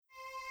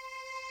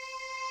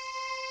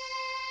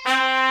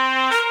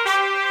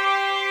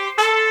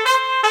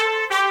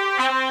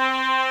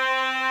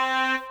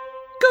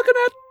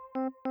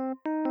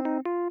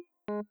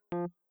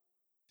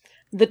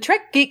The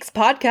Trek Geeks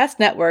Podcast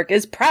Network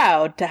is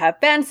proud to have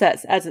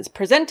Fansets as its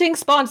presenting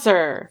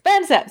sponsor.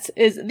 Fansets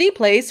is the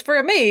place for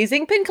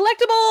amazing pin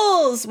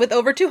collectibles, with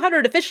over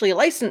 200 officially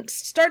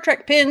licensed Star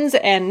Trek pins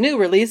and new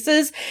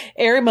releases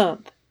every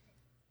month.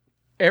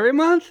 Every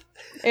month?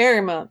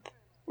 Every month.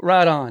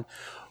 Right on.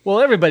 Well,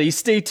 everybody,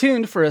 stay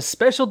tuned for a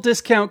special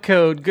discount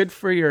code good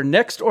for your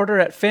next order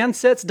at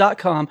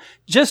fansets.com,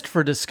 just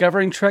for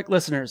Discovering Trek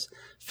listeners.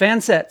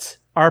 Fansets,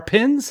 our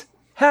pins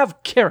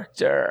have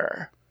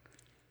character.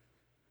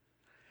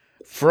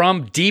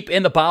 From deep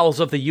in the bowels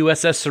of the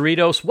USS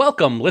Cerritos,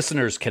 welcome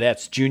listeners,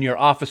 cadets, junior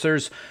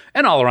officers,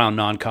 and all-around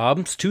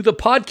non-coms to the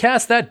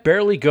podcast that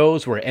barely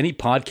goes where any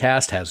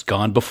podcast has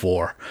gone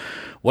before.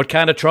 What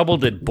kind of trouble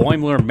did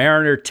Boimler,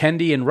 Mariner,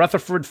 Tendi, and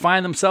Rutherford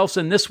find themselves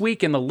in this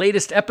week in the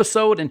latest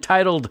episode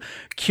entitled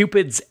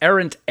Cupid's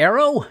Errant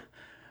Arrow?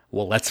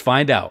 Well, let's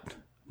find out.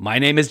 My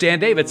name is Dan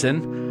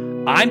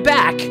Davidson. I'm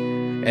back,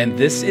 and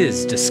this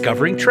is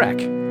Discovering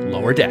Trek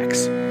Lower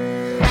Decks.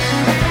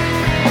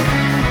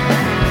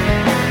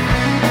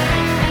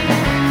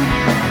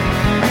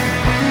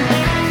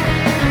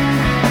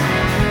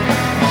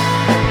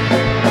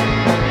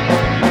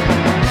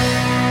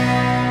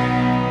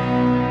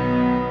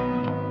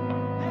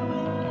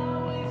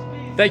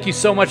 Thank you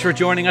so much for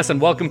joining us, and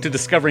welcome to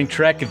Discovering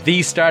Trek,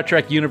 the Star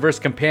Trek Universe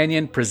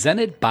Companion,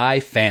 presented by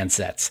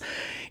Fansets.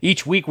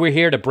 Each week we're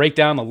here to break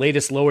down the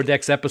latest Lower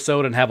Decks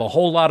episode and have a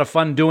whole lot of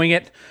fun doing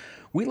it.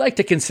 We like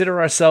to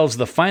consider ourselves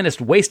the finest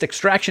waste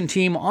extraction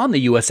team on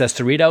the USS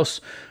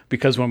Cerritos,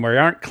 because when we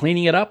aren't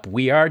cleaning it up,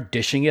 we are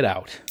dishing it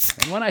out.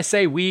 And when I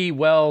say we,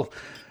 well,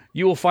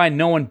 you will find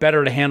no one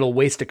better to handle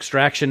waste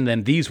extraction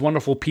than these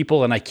wonderful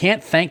people, and I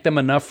can't thank them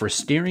enough for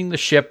steering the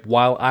ship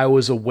while I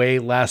was away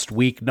last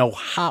week, no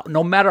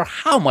matter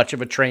how much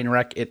of a train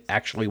wreck it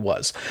actually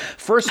was.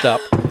 First up,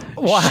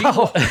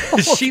 Wow.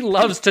 she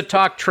loves to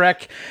talk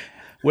Trek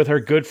with her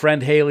good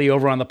friend Haley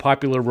over on the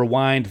popular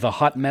Rewind, the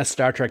Hot Mess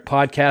Star Trek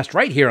podcast,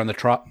 right here on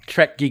the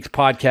Trek Geeks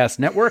Podcast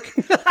Network.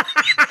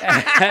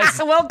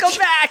 Welcome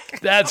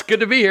back. That's good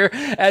to be here.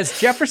 As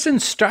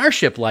Jefferson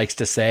Starship likes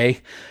to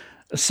say,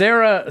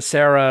 Sarah,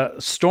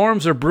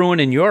 storms are brewing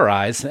in your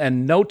eyes,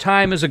 and no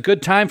time is a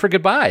good time for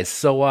goodbyes.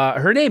 So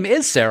her name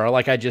is Sarah,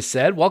 like I just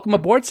said. Welcome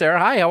aboard, Sarah.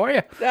 Hi, how are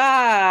you?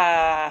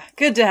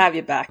 Good to have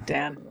you back,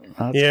 Dan.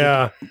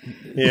 Yeah.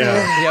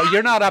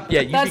 You're not up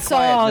yet. You That be quiet,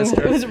 song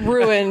mister. was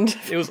ruined.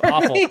 It was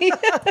awful.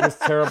 It was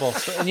terrible.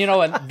 And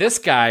and this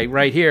guy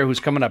right here who's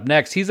coming up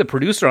next, he's a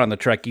producer on the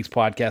Trek Geeks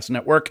Podcast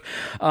Network.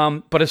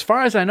 But as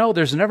far as I know,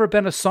 there's never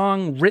been a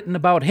song written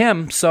about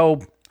him.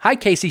 So, hi,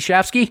 Casey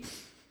Shafsky.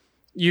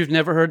 You've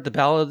never heard the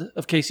Ballad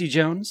of Casey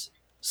Jones?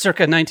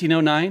 Circa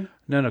 1909?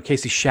 No,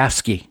 Casey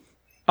Shafsky.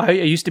 I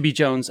used to be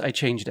Jones. I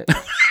changed it.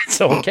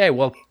 So, okay.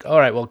 Well, all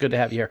right. Well, good to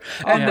have you here.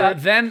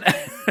 And then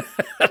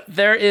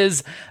there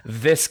is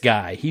this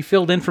guy. He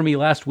filled in for me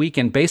last week,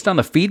 and based on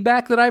the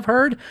feedback that I've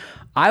heard,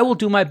 I will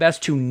do my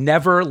best to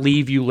never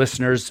leave you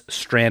listeners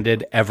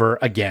stranded ever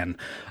again.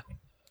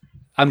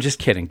 I'm just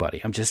kidding, buddy.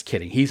 I'm just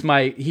kidding. He's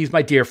my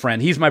dear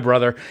friend. He's my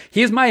brother.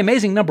 He is my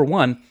amazing number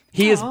one.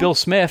 He is Bill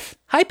Smith.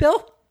 Hi,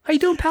 Bill. How you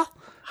doing, pal?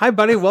 Hi,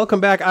 buddy. Welcome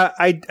back.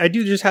 I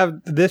do just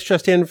have this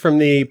just in from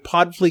the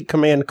Podfleet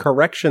Command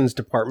Corrections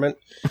Department.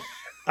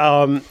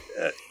 Sarah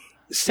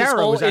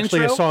was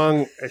actually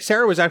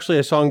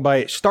a song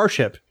by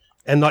Starship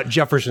and not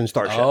Jefferson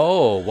Starship.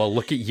 Oh, well,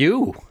 look at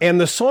you. And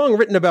the song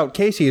written about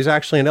Casey is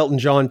actually an Elton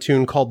John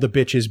tune called "The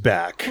Bitch Is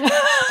Back."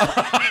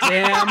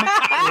 Damn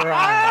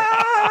right.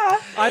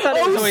 I thought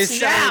it was always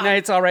Saturday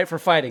nights all right for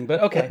fighting,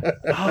 but okay.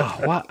 Oh,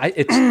 wow.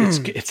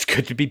 It's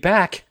good to be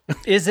back.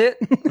 Is it?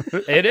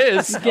 It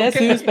is. Guess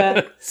who's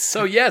back?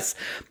 So yes,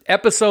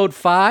 episode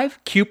 5,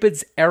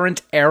 Cupid's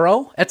Errant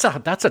Arrow. That's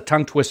a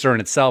tongue twister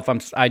in itself.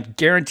 I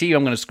guarantee you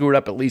I'm going to screw it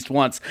up at least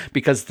once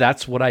because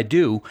that's what I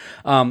do.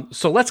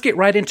 So let's get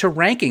right into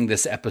ranking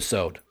this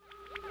episode.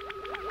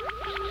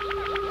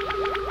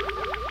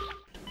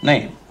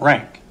 Name,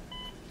 rank.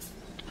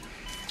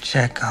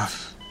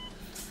 Chekhov.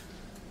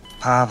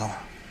 Pavel.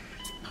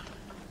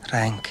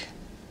 Rank.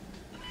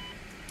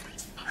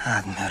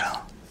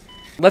 Admiral.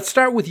 Let's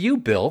start with you,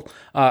 Bill,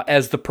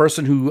 as the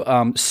person who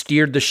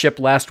steered the ship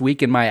last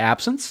week in my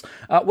absence.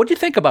 What do you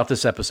think about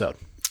this episode?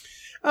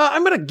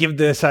 I'm going to give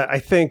this, I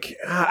think,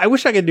 I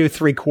wish I could do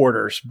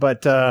 3/4,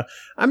 but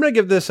I'm going to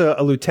give this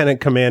a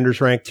lieutenant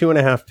commander's rank,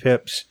 2.5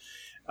 pips.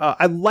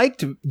 I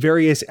liked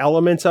various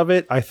elements of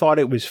it. I thought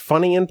it was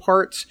funny in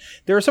parts.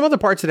 There are some other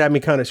parts that had me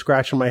kind of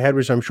scratching my head,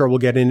 which I'm sure we'll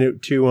get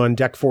into on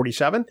Deck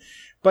 47.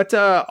 But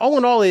all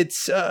in all,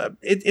 it's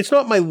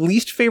not my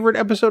least favorite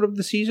episode of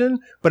the season,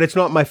 but it's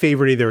not my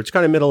favorite either. It's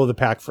kind of middle of the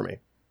pack for me.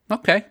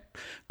 Okay,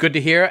 good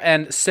to hear.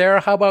 And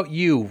Sarah, how about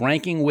you?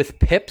 Ranking with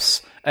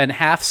pips and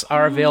halves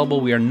are available.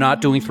 We are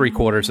not doing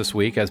 3/4 this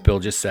week, as Bill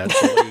just said.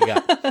 So what do you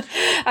got?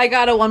 I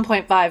got a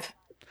 1.5.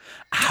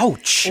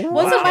 Ouch.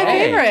 Wasn't my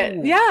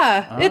favorite.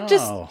 Yeah. It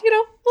just,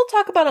 we'll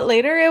talk about it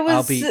later. It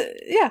was,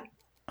 yeah.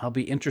 I'll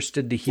be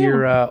interested to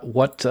hear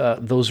what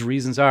those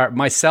reasons are.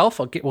 Myself,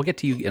 we'll get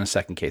to you in a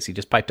second, Casey.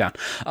 Just pipe down.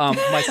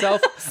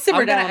 Myself, I'm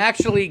going to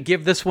actually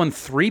give this one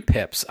 3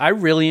 pips. I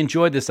really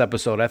enjoyed this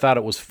episode. I thought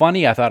it was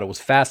funny. I thought it was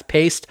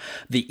fast-paced.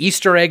 The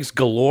Easter eggs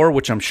galore,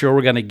 which I'm sure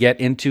we're going to get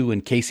into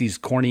in Casey's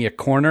Cornea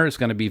Corner, is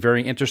going to be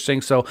very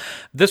interesting. So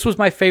this was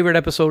my favorite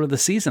episode of the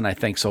season, I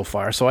think, so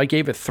far. So I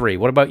gave it 3.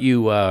 What about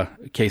you,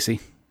 Casey?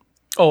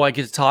 Oh, I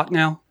get to talk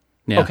now?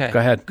 Yeah, okay. Go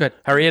ahead. Good.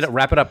 Hurry it up.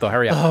 Wrap it up, though.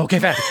 Hurry up. Oh, okay,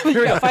 fast.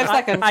 Here we go. 5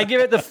 seconds. I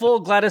give it the full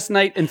Gladys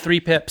Knight and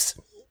 3 pips.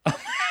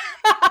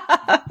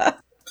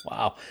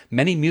 Wow.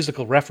 Many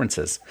musical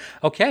references.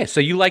 Okay, so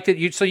you liked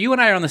it. So you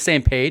and I are on the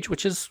same page,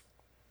 which is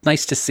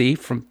nice to see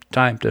from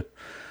time to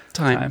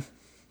time.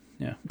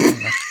 Yeah.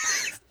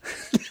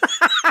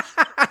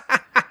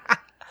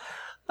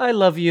 I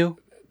love you.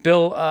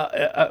 Bill,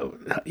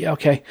 yeah,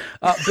 okay.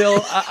 Bill,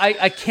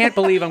 I can't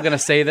believe I'm going to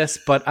say this,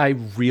 but I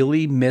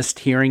really missed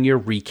hearing your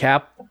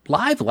recap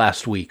live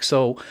last week.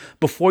 So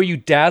before you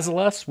dazzle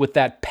us with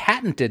that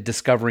patented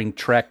Discovering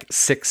Trek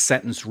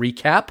 6-sentence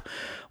recap,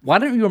 why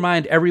don't you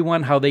remind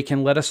everyone how they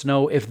can let us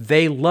know if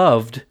they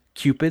loved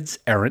Cupid's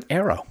errant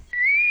arrow?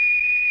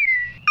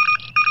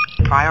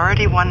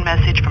 Priority 1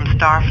 message from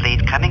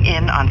Starfleet coming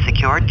in on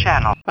secured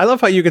channel. I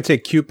love how you can say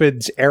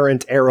Cupid's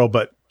errant arrow,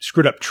 but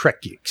screwed up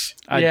Trek geeks.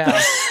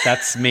 Yeah.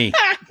 That's me.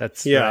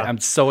 That's Yeah. I'm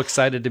so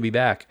excited to be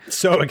back.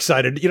 So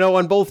excited. You know,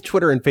 on both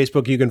Twitter and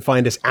Facebook, you can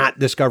find us at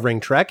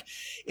Discovering Trek.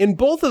 In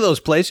both of those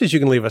places, you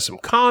can leave us some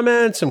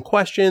comments, some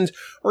questions,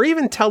 or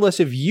even tell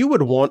us if you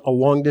would want a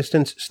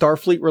long-distance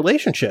Starfleet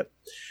relationship.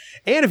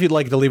 And if you'd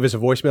like to leave us a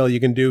voicemail, you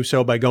can do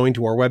so by going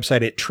to our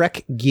website at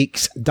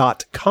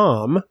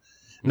trekgeeks.com.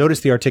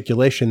 Notice the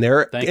articulation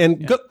there.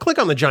 Click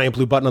on the giant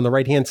blue button on the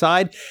right-hand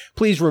side.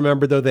 Please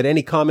remember, though, that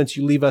any comments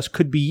you leave us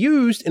could be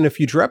used in a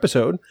future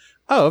episode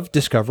of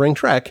Discovering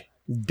Trek.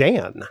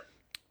 Dan.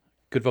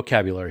 Good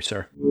vocabulary,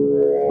 sir.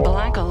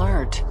 Black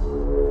alert.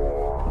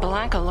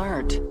 Black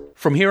alert.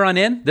 From here on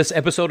in, this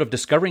episode of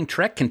Discovering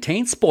Trek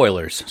contains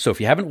spoilers. So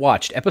if you haven't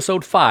watched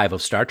episode 5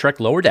 of Star Trek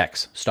Lower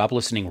Decks, stop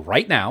listening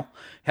right now.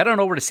 Head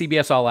on over to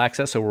CBS All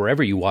Access or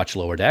wherever you watch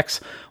Lower Decks.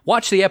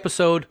 Watch the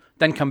episode,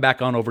 then come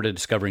back on over to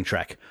Discovering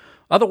Trek.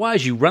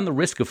 Otherwise, you run the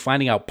risk of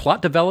finding out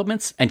plot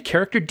developments and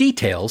character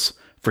details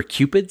for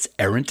Cupid's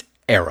errant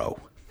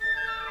arrow.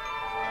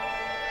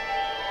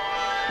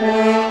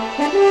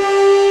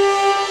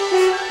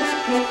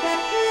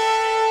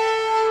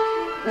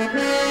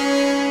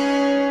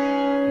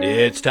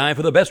 It's time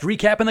for the best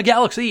recap in the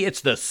galaxy.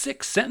 It's the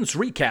 6-sentence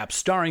recap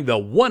starring the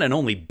one and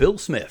only Bill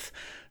Smith.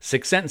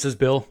 6 sentences,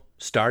 Bill,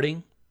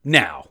 starting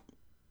now.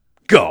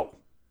 Go.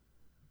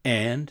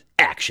 And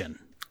action.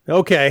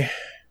 Okay,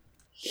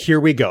 here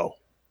we go.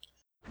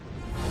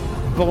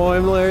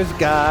 Boimler's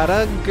got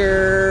a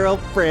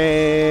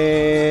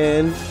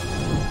girlfriend.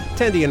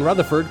 Tendi and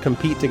Rutherford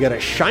compete to get a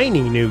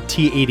shiny new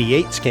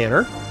T-88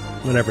 scanner,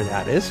 whenever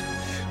that is.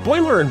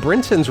 Boimler and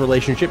Brinson's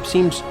relationship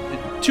seems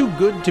too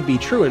good to be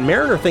true, and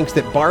Mariner thinks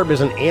that Barb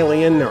is an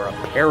alien or a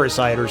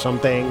parasite or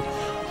something.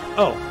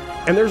 Oh,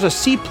 and there's a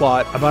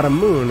C-plot about a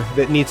moon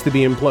that needs to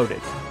be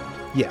imploded.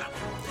 Yeah.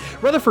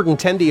 Rutherford and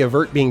Tendi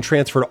avert being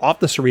transferred off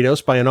the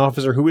Cerritos by an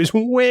officer who is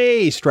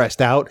way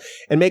stressed out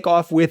and make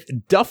off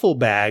with duffel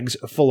bags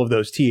full of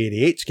those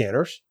T-88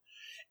 scanners.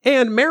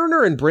 And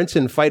Mariner and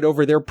Brinson fight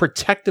over their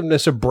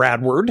protectiveness of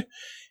Bradward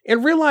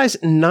and realize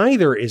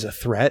neither is a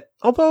threat,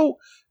 although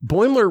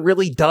Boimler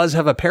really does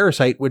have a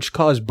parasite which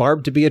caused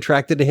Barb to be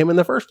attracted to him in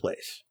the first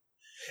place.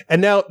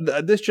 And now,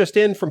 this just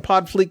in from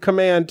Podfleet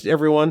Command,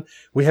 everyone.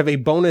 We have a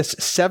bonus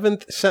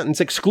 7th sentence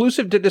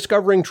exclusive to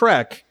Discovering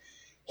Trek.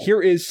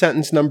 Here is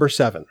sentence number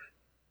 7.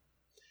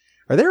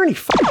 Are there any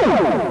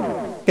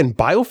fucking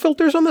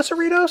biofilters on the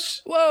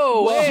Cerritos?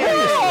 Whoa!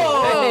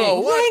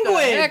 Whoa! What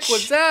the heck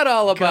was that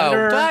all about?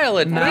 Cutter. Dial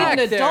it back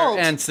An there, adult.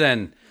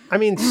 Ensign. I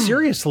mean,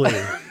 seriously.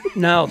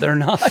 No, they're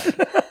not.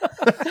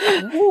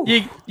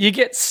 You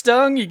get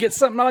stung, you get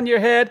something on your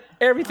head,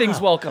 everything's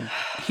welcome.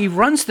 He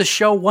runs the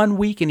show 1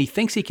 week and he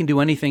thinks he can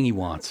do anything he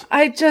wants.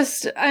 I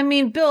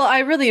mean, Bill, I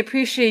really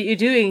appreciate you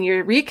doing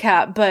your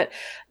recap, but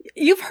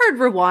you've heard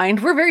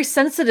Rewind. We're very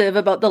sensitive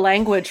about the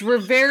language. We're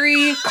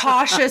very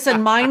cautious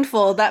and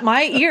mindful that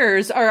my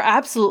ears are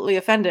absolutely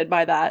offended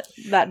by that.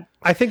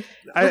 I think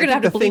We're going to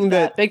have to the thing believe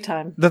that big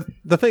time.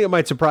 The thing that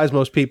might surprise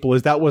most people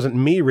is that wasn't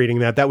me reading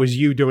that. That was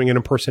you doing an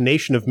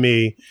impersonation of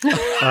me,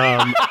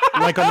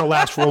 like on the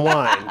last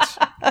Rewind.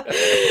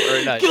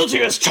 Very nice.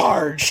 Guilty as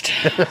charged.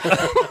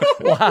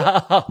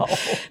 Wow.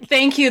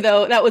 Thank you,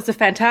 though. That was a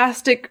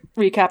fantastic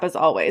recap, as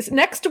always.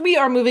 Next, we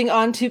are moving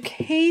on to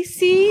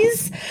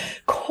Casey's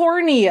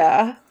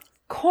Cornea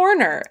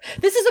Corner.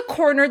 This is a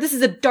corner. This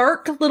is a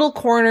dark little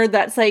corner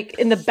that's like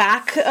in the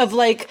back of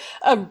like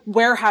a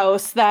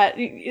warehouse that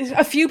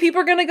a few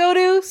people are going to go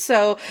to.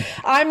 So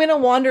I'm going to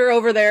wander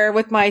over there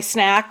with my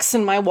snacks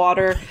and my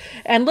water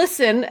and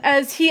listen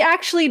as he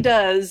actually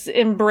does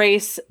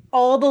embrace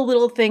all the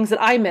little things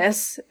that I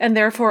miss. And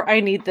therefore I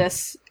need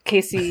this.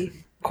 Casey,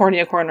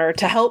 Cornea Corner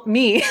to help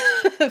me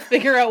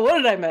figure out what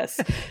did I miss.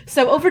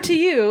 So over to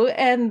you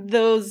and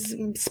those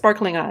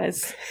sparkling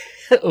eyes.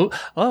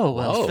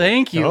 Well,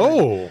 thank you.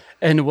 Oh.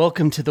 And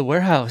welcome to the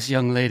warehouse,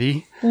 young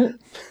lady.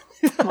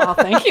 Well,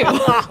 thank you.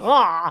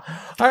 All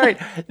right.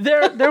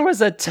 There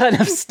was a ton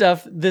of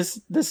stuff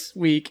this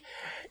week.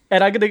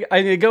 And I'm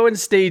gonna go in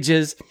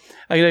stages.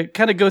 I'm gonna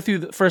kind of go through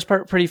the first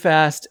part pretty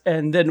fast,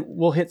 and then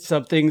we'll hit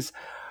some things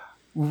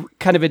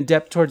kind of in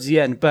depth towards the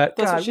end. But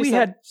God,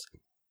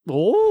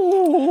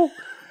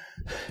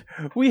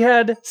 we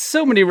had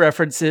so many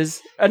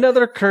references.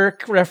 Another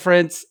Kirk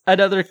reference,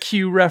 another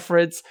Q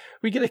reference.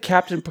 We get a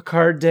Captain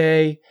Picard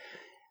day.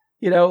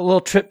 A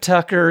little Trip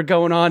Tucker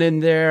going on in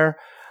there.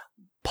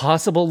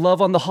 Possible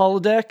love on the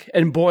holodeck,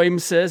 and Boehm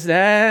says,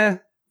 "Nah,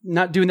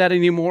 not doing that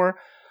anymore."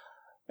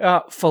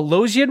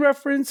 Phalosian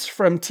reference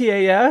from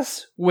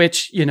TAS,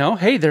 which,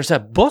 hey, there's a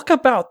book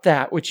about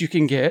that, which you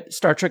can get,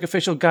 Star Trek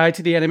Official Guide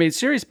to the Animated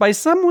Series, by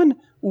someone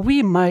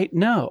we might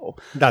know.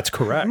 That's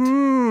correct.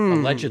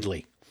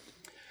 Allegedly.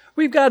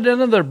 We've got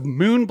another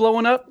moon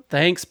blowing up.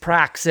 Thanks,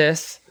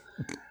 Praxis.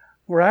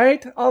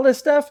 Right? All this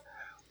stuff.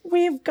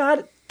 We've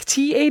got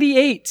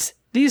T-88s.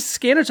 These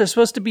scanners are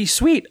supposed to be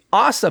sweet,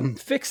 awesome,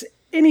 fix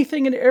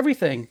anything and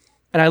everything.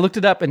 And I looked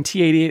it up, and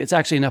T-88 is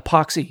actually an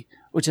epoxy,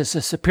 which is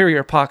a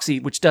superior epoxy,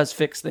 which does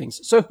fix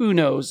things. So who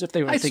knows if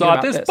they were thinking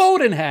about this. I saw this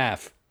boat in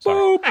half.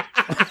 Boop.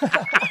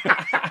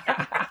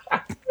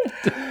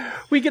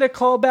 We get a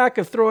callback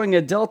of throwing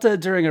a Delta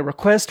during a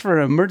request for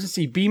an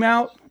emergency beam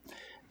out.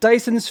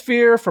 Dyson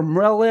Sphere from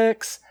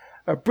Relics.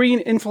 A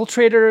Breen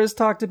Infiltrator is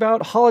talked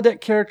about.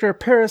 Holodeck character,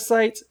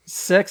 parasites,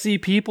 sexy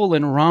people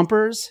and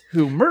rompers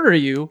who murder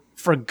you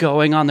for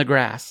going on the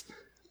grass.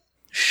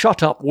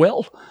 Shut up,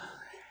 Will.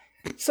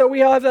 So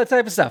we all have that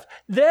type of stuff.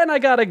 Then I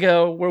gotta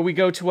go where we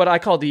go to what I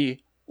call the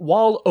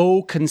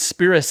Wall-O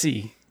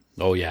conspiracy.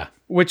 Oh, yeah.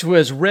 Which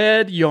was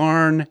red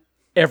yarn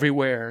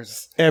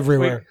everywheres.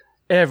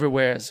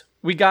 Everywheres.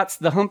 We got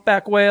the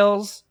humpback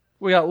whales.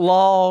 We got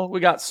Lol. We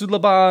got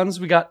Sulabans.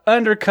 We got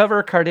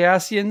undercover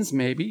Cardassians,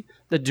 maybe.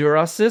 The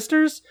Duras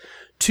sisters.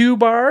 Two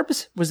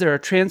Barbs. Was there a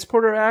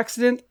transporter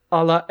accident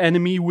a la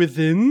Enemy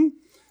Within?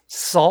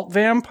 Salt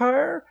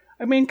vampire?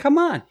 I mean, come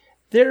on.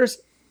 There's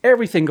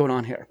everything going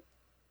on here.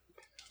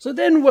 So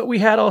then what we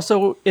had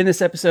also in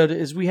this episode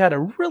is we had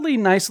a really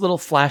nice little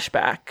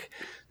flashback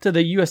to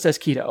the USS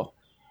Keto.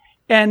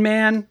 And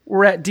man,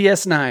 we're at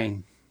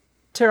DS9.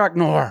 Terok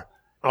Nor.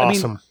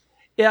 Awesome.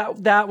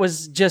 That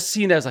was just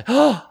seen as like,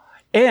 oh,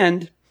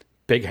 and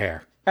big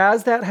hair.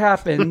 As that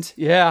happened,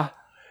 yeah,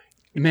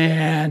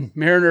 man,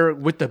 Mariner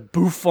with the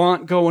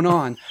bouffant going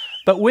on.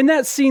 But when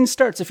that scene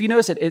starts, if you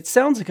notice it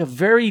sounds like a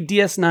very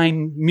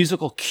DS9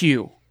 musical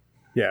cue.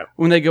 Yeah.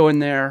 When they go in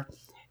there.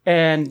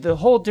 And the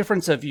whole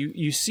difference of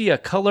you see a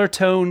color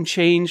tone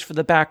change for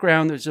the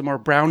background. There's a more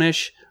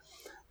brownish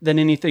than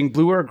anything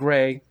blue or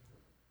gray.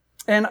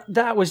 And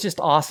that was just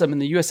awesome.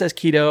 And the USS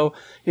Keto,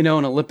 an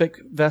Olympic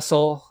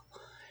vessel,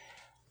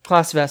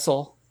 class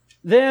vessel.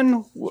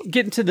 Then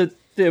getting to the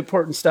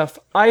important stuff,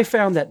 I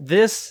found that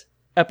this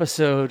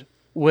episode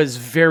was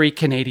very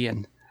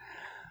Canadian.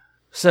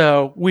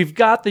 So we've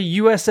got the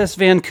USS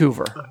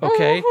Vancouver,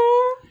 okay?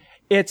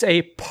 It's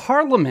a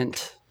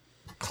Parliament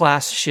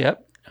class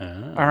ship.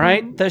 All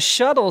right. The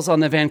shuttles on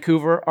the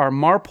Vancouver are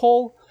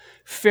Marpole,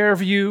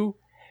 Fairview,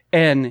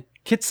 and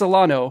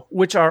Kitsilano,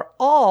 which are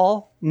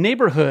all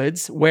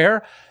neighborhoods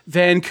where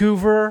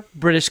Vancouver,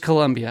 British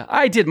Columbia.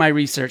 I did my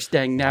research,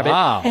 dang nabbit.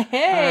 Wow.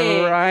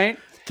 Hey. All right.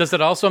 Does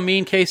it also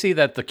mean, Casey,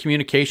 that the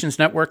communications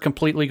network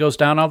completely goes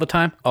down all the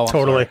time? Oh,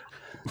 totally.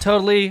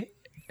 Totally.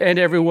 And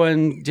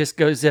everyone just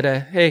goes at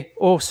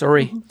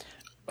sorry.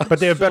 But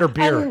they have better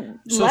beer.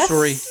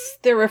 Sorry.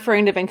 They're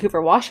referring to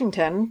Vancouver,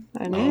 Washington.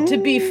 I mean, to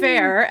be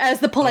fair, as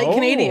the polite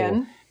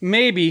Canadian.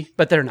 Maybe,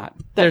 but they're not.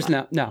 There's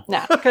no.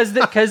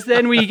 Because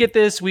then we get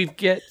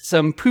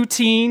some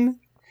poutine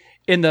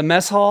in the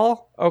mess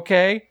hall,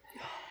 okay?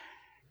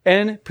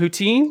 And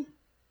poutine,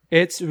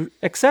 it's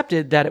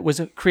accepted that it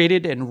was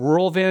created in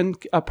rural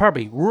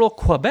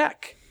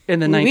Quebec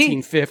in the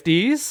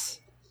 1950s.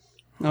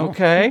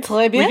 Okay.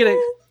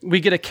 We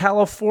get a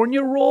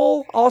California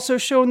roll also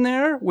shown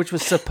there, which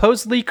was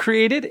supposedly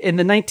created in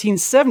the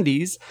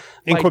 1970s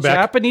in by Quebec.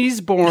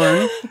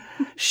 Japanese-born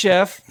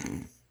chef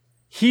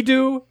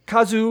Hidu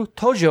Kazu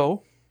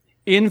Tojo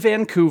in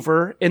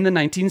Vancouver in the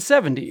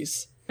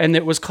 1970s. And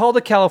it was called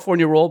a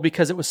California roll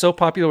because it was so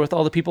popular with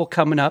all the people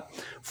coming up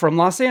from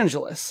Los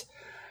Angeles.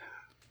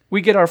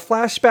 We get our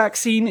flashback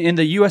scene in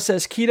the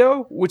USS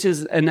Keto, which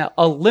is an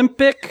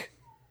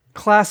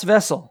Olympic-class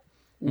vessel.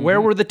 Mm-hmm. Where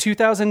were the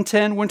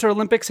 2010 Winter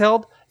Olympics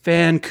held?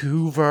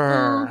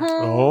 Vancouver.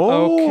 Mm-hmm.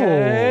 Oh.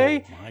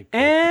 Okay.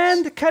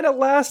 And kind of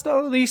last but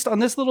not least on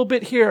this little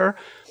bit here,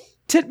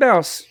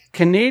 Titmouse,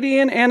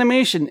 Canadian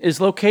animation is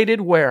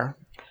located where?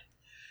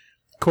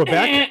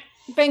 Quebec?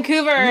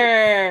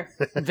 Vancouver.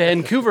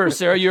 Vancouver,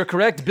 Sarah, you're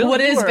correct. Bill, what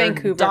is Vancouver?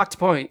 Vancouver? Docked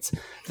points.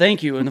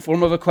 Thank you, in the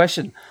form of a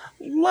question.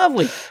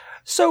 Lovely.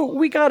 So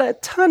we got a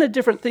ton of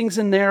different things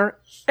in there.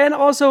 And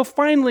also,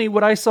 finally,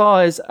 what I saw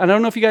is, I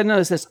don't know if you guys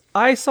noticed this,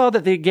 I saw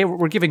that they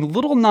were giving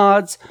little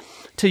nods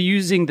to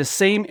using the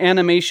same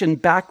animation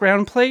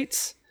background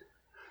plates.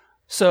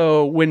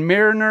 So when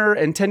Mariner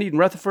and Tendi and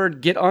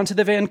Rutherford get onto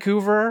the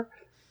Vancouver,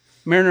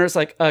 Mariner's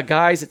like,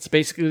 guys, it's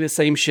basically the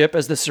same ship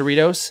as the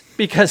Cerritos,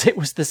 because it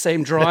was the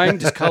same drawing,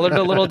 just colored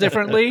a little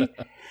differently.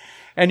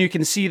 And you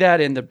can see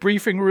that in the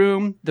briefing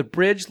room. The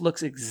bridge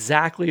looks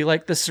exactly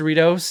like the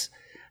Cerritos.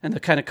 And the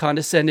kind of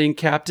condescending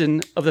captain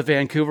of the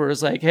Vancouver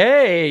is like,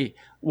 hey,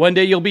 one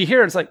day you'll be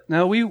here. And it's like,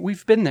 no,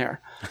 we've been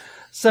there.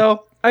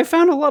 So I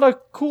found a lot of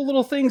cool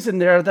little things in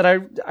there that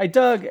I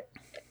dug.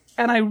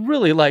 And I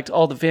really liked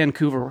all the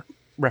Vancouver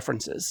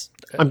references.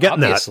 I'm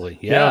getting Obviously,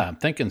 that. Yeah, I'm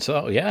thinking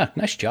so. Yeah,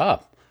 nice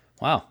job.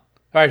 Wow. All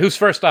right, who's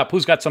first up?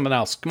 Who's got something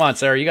else? Come on,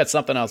 Sarah, you got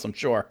something else, I'm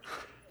sure.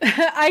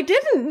 I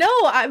didn't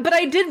know, but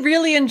I did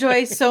really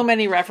enjoy so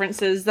many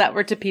references that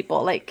were to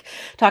people, like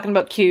talking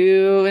about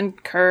Q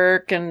and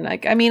Kirk, and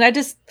like, I mean, I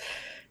just,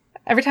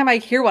 every time I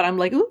hear one, I'm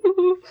like,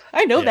 ooh,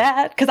 I know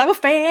that, because I'm a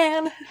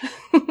fan.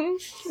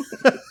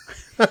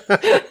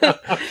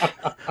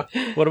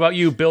 What about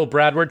you, Bill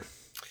Bradward?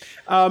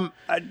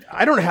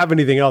 I don't have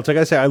anything else. Like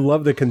I say, I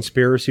love the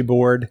conspiracy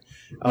board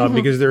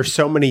because there's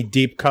so many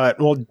deep cut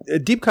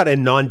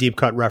and non-deep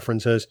cut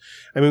references.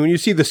 I mean, when you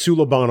see the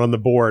Suliban on the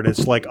board,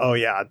 it's like, oh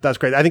yeah, that's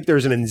great. I think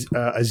there's a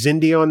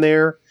Zindi on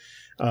there,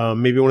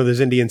 maybe one of the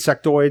Zindi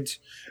insectoids.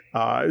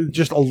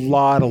 Just a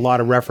lot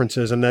of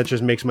references, and that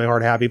just makes my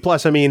heart happy.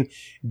 Plus, I mean,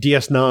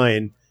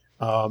 DS9.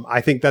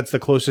 I think that's the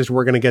closest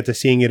we're going to get to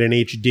seeing it in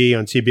HD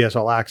on CBS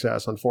All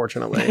Access,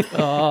 unfortunately.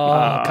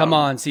 Oh, come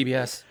on,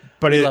 CBS.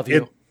 But We love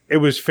you. It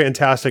was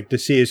fantastic to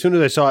see. As soon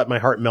as I saw it, my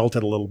heart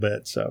melted a little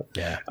bit. So,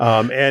 yeah.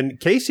 And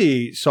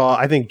Casey saw,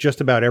 I think, just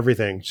about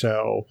everything.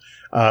 So,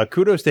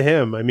 kudos to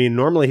him. I mean,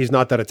 normally he's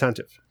not that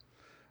attentive.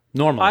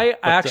 Normally. I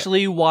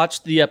actually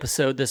watched the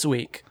episode this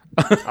week.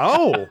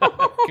 Oh,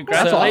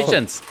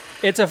 congratulations.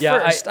 It's a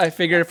first. I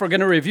figured if we're going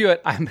to review it,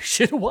 I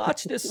should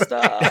watch this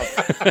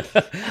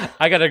stuff.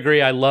 I got to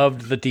agree. I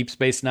loved the Deep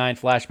Space Nine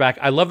flashback.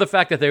 I love the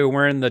fact that they were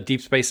wearing the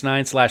Deep Space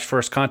Nine /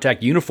 First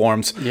Contact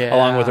uniforms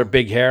along with their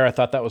big hair. I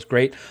thought that was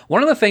great.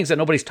 One of the things that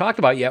nobody's talked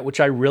about yet, which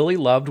I really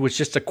loved, was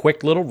just a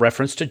quick little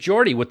reference to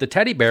Geordi with the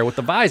teddy bear with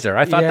the visor.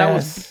 I thought that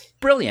was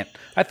brilliant.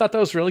 I thought that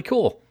was really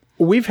cool.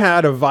 We've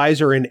had a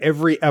visor in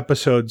every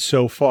episode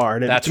so far,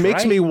 and it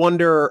makes me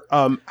wonder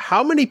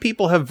how many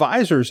people have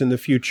visors in the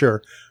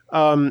future,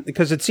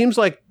 because it seems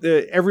like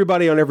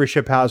everybody on every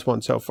ship has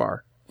one so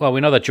far. Well,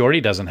 we know that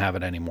Geordi doesn't have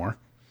it anymore.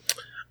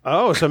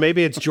 Oh, so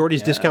maybe it's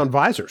Geordi's discount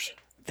visors.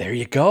 There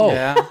you go.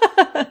 Yeah.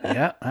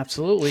 Yeah,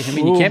 absolutely. I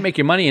mean, you can't make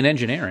your money in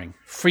engineering.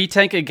 Free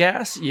tank of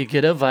gas, you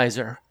get a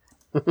visor.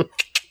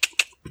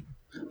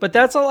 But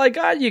that's all I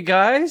got, you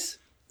guys.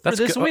 That's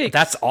this week.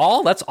 That's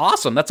all. That's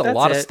awesome. That's a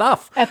lot of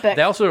stuff. Epic.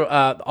 They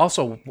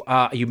also,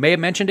 you may have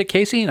mentioned it,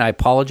 Casey, and I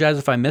apologize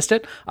if I missed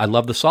it. I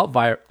love the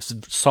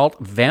salt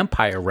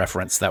vampire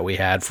reference that we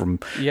had from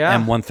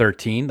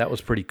M113. That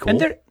was pretty cool.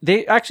 And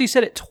they actually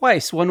said it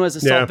twice. One was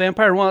a salt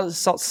vampire, one was a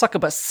salt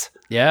succubus.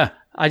 Yeah.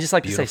 I just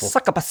like to say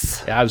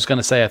succubus. Yeah, I was going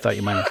to say I thought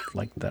you might have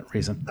liked that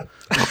reason.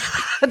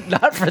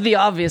 Not for the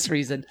obvious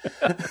reason.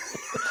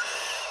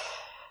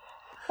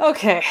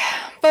 Okay,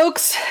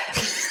 folks,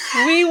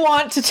 we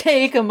want to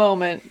take a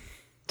moment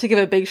to give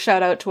a big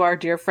shout out to our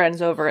dear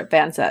friends over at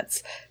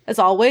Fansets. As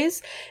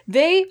always,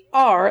 they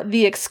are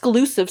the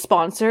exclusive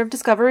sponsor of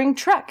Discovering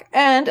Trek.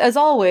 And as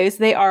always,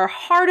 they are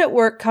hard at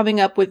work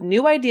coming up with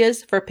new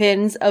ideas for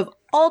pins of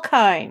all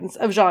kinds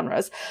of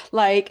genres,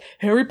 like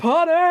Harry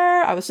Potter,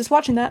 I was just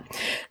watching that,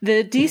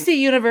 the DC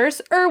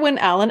Universe, Irwin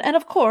Allen, and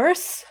of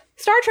course,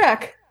 Star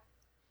Trek.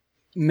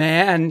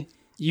 Man,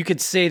 you could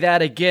say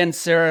that again,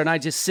 Sarah, and I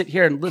just sit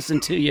here and listen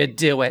to you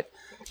do it,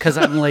 because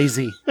I'm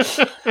lazy.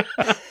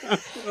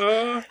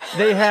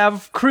 They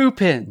have crew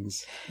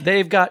pins.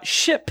 They've got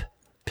ship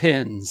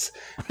pins.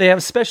 They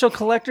have special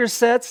collector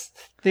sets.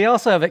 They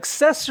also have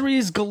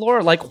accessories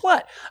galore, like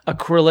what?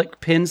 Acrylic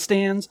pin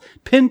stands,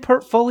 pin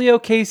portfolio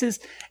cases,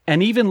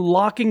 and even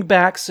locking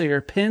back so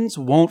your pins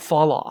won't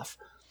fall off.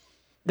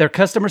 Their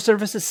customer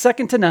service is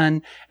second to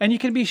none, and you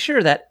can be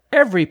sure that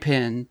every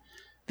pin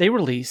they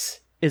release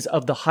is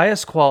of the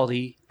highest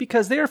quality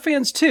because they are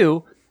fans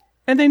too,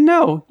 and they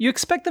know you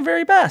expect the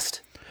very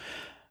best.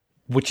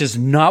 Which is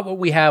not what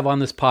we have on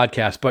this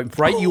podcast, but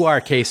right you are,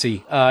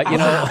 Casey.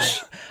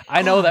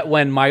 I know that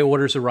when my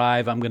orders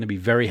arrive, I'm going to be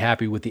very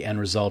happy with the end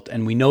result,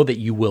 and we know that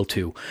you will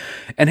too.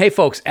 And hey,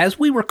 folks, as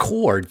we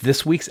record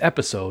this week's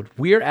episode,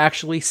 we are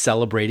actually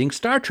celebrating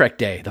Star Trek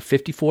Day, the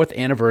 54th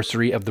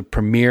anniversary of the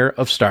premiere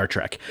of Star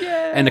Trek.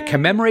 Yay! And to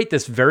commemorate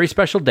this very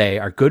special day,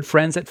 our good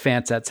friends at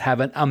Fansets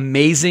have an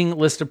amazing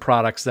list of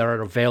products that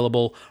are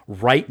available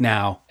right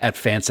now at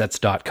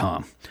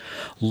fansets.com.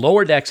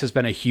 Lower Decks has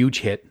been a huge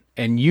hit,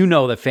 and you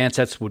know that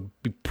Fansets would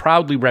be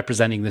proudly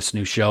representing this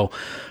new show.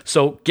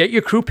 So get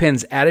your crew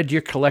pins added to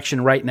your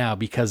collection right now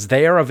because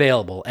they are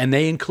available, and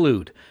they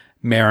include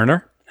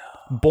Mariner,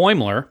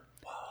 Boimler,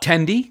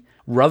 Tendi,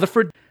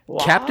 Rutherford,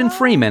 Captain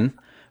Freeman,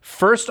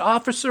 First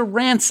Officer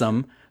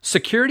Ransom,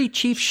 Security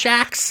Chief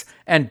Shax,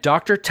 and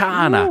Dr.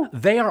 Ta'ana.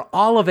 They are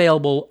all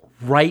available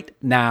right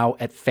now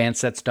at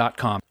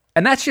fansets.com.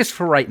 And that's just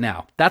for right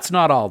now. That's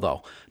not all,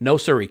 though. No,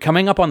 sirree.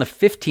 Coming up on the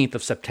 15th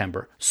of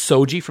September,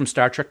 Soji from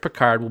Star Trek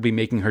Picard will be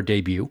making her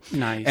debut.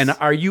 Nice. And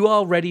are you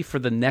all ready for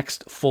the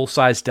next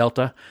full-size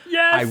Delta?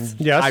 Yes!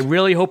 Yes. I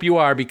really hope you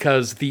are,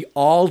 because the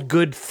All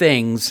Good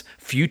Things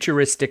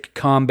futuristic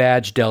comm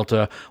badge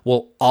Delta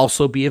will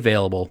also be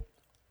available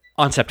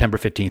on September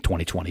 15th,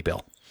 2020,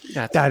 Bill.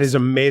 That is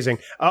amazing.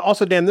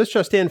 Also, Dan, this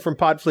just in from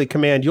Podfleet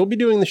Command. You'll be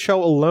doing the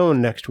show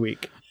alone next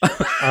week.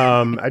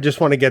 I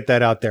just want to get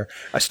that out there.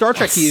 Star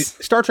Trek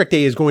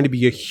Day is going to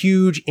be a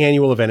huge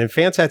annual event, and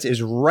Fansets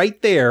is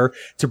right there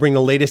to bring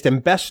the latest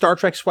and best Star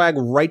Trek swag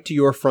right to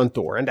your front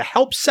door. And to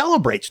help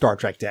celebrate Star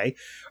Trek Day,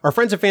 our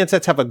friends at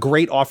Fansets have a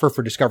great offer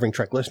for Discovering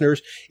Trek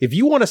listeners. If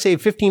you want to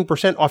save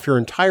 15% off your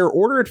entire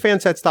order at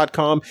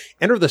fansets.com,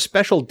 enter the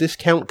special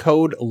discount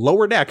code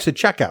Lower Decks at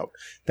checkout.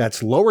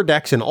 That's Lower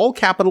Decks in all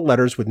capital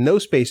letters with no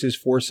spaces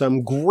for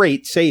some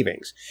great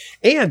savings.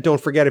 And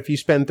don't forget, if you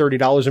spend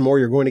 $30 or more,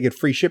 you're going to get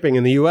free shipping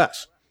in the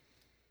U.S.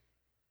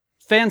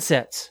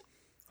 Fansets.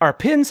 Our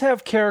pins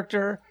have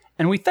character,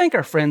 and we thank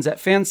our friends at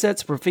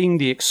Fansets for being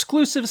the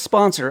exclusive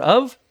sponsor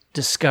of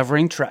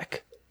Discovering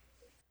Trek.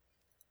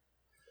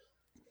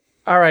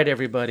 All right,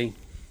 everybody.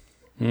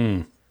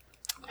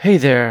 Hey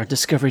there,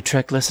 Discovery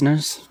Trek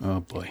listeners.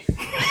 Oh, boy.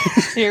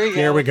 Here we go.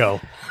 Here we go.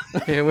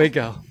 Here we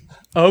go.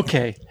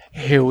 Okay,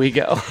 here we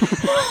go.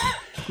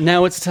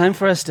 Now it's time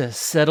for us to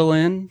settle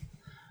in,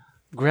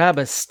 grab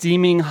a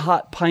steaming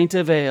hot pint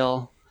of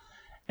ale,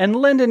 and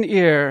lend an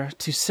ear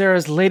to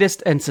Sarah's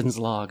latest ensign's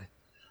log.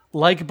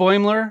 Like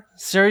Boimler,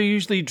 Sarah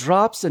usually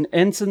drops an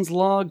ensign's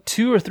log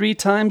 2 or 3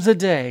 times a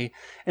day,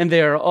 and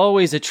they are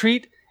always a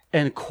treat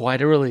and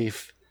quite a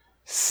relief.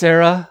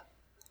 Sarah,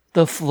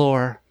 the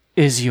floor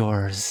is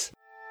yours.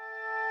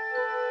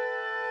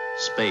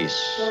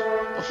 Space,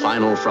 the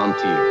final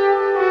frontier.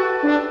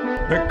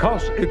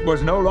 Because it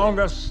was no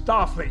longer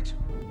Starfleet.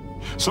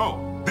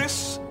 So,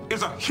 this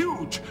is a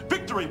huge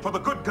victory for the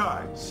good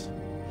guys.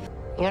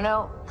 You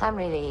know, I'm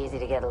really easy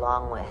to get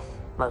along with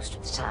most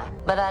of the time.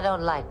 But I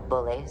don't like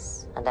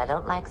bullies, and I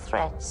don't like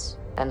threats,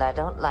 and I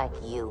don't like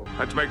you.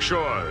 And to make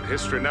sure that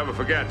history never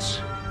forgets,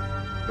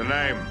 the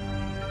name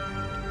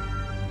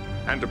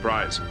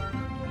Enterprise.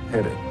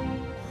 Hit it.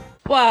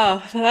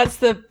 Wow, that's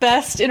the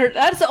best.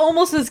 That's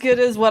almost as good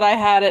as what I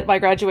had at my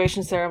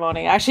graduation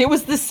ceremony. Actually, it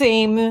was the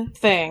same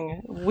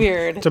thing.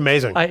 Weird. It's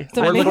amazing. I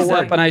looked it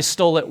up and I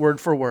stole it word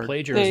for word.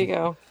 Plagiarism. There you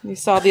go. You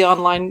saw the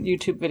online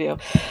YouTube video.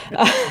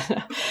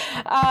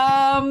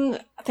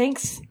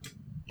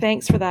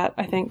 Thanks for that,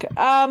 I think.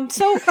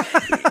 So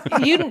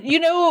you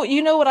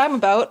know what I'm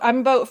about. I'm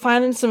about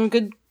finding some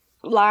good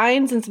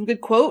lines and some good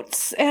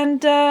quotes,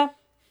 and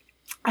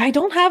I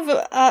don't have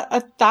a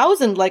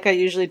 1,000 like I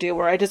usually do,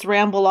 where I just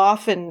ramble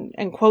off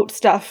and quote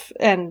stuff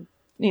and,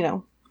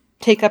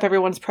 take up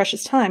everyone's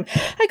precious time.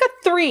 I got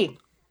 3.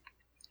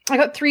 I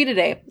got 3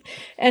 today.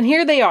 And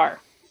here they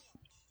are.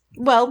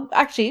 Well,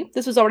 actually,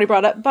 this was already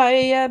brought up by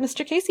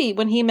Mr. Casey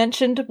when he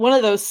mentioned one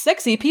of those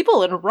sexy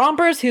people in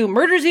rompers who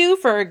murders you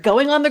for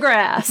going on the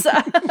grass.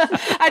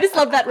 I just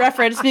love that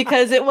reference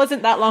because it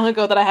wasn't that long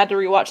ago that I had to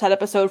rewatch that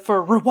episode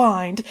for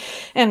Rewind.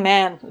 And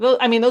man,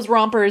 those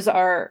rompers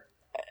are...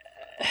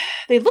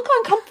 They look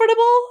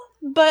uncomfortable,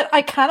 but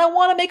I kind of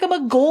want to make them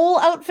a goal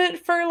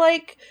outfit for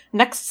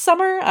next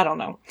summer. I don't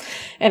know.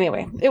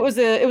 Anyway, it was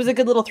a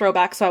good little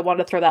throwback, so I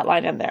wanted to throw that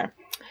line in there.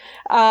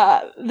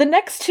 The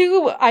next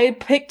 2 I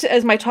picked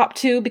as my top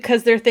 2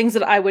 because they're things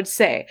that I would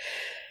say.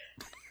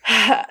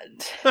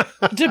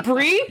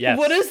 Debris? Yes.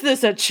 What is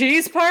this, a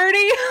cheese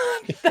party?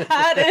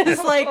 That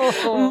is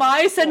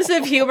my sense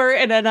of humor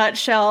in a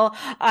nutshell.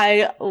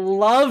 I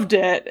loved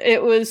it.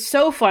 It was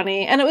so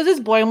funny. And it was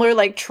just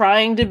Boimler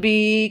trying to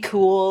be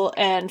cool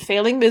and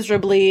failing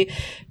miserably,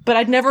 but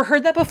I'd never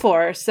heard that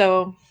before.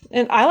 So,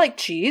 and I like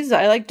cheese.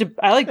 I like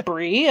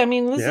brie.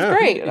 This is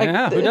great.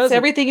 It's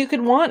everything you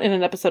could want in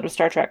an episode of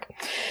Star Trek.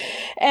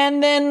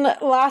 And then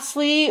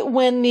lastly,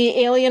 when the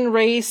alien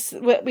race,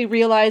 we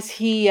realize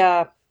he,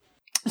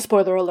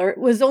 spoiler alert,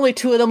 was only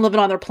 2 of them living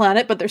on their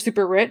planet, but they're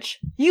super rich.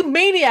 You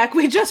maniac,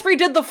 we just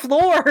redid the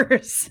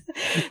floors.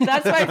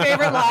 That's my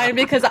favorite line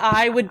because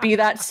I would be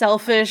that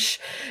selfish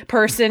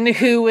person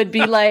who would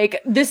be like,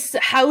 this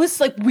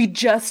house, we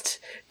just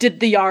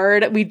did the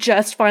yard. We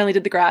just finally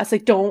did the grass.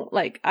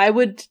 I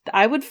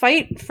would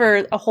fight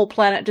for a whole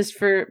planet just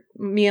for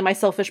me and my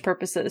selfish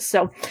purposes.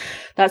 So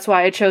that's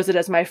why I chose it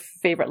as my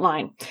favorite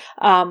line.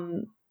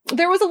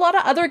 There was a lot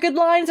of other good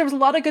lines. There was a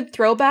lot of good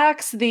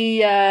throwbacks.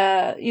 The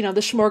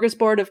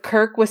smorgasbord of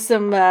Kirk with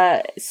some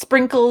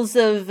sprinkles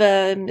of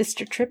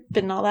Mr. Trip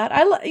and all that.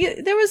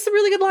 There was some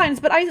really good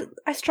lines, but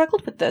I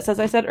struggled with this, as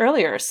I said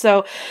earlier.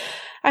 So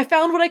I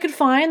found what I could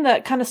find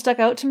that kind of stuck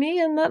out to me,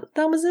 and that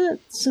was it.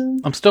 So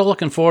I'm still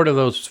looking forward to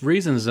those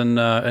reasons in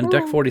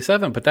Deck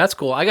 47, but that's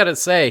cool. I got to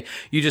say,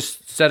 you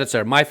just said it,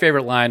 Sarah. My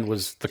favorite line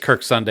was the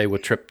Kirk Sunday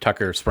with Trip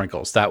Tucker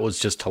sprinkles. That was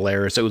just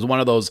hilarious. It was one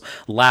of those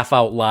laugh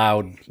out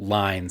loud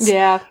lines.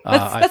 Yeah,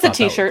 that's a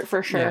T-shirt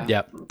for sure.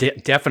 Yeah,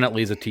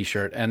 definitely is a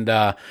T-shirt. And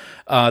the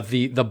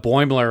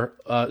Boimler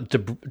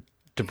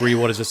debris.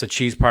 What is this? A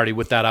cheese party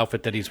with that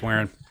outfit that he's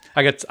wearing.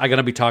 I got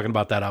to be talking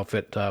about that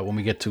outfit when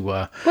we get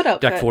to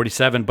Deck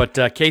 47.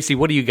 But Casey,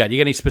 what do you got? You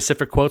got any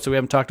specific quotes that we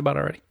haven't talked about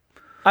already?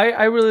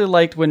 I really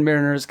liked when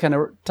Mariner's kind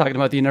of talking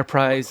about the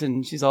Enterprise,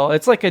 and she's all,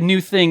 it's like a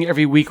new thing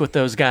every week with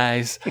those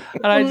guys.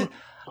 And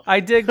I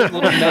dig the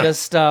little meta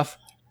stuff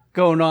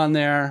going on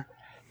there.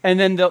 And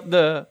then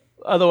the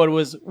other one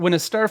was, when a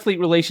Starfleet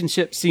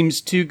relationship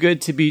seems too good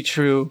to be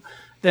true,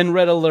 then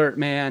red alert,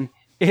 man.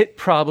 It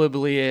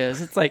probably is.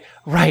 It's like,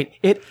 right,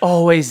 it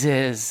always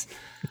is.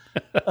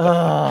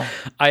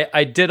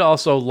 I did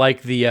also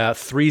like the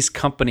Three's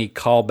Company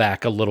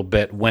callback a little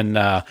bit when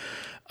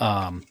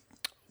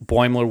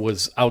Boimler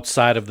was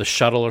outside of the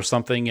shuttle or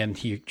something, and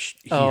he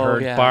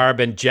heard Barb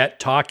and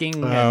Jet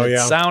talking, and it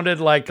sounded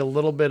like a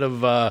little bit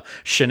of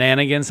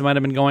shenanigans might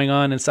have been going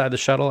on inside the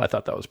shuttle. I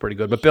thought that was pretty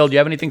good. But Bill, do you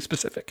have anything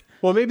specific?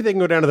 Well, maybe they can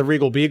go down to the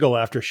Regal Beagle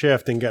after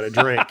shift and get a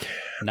drink.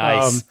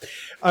 Nice.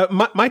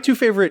 My two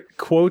favorite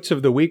quotes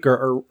of the week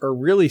are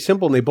really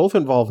simple, and they both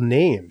involve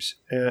names.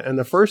 And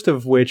the first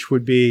of which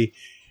would be,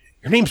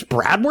 "Your name's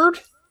Bradward?"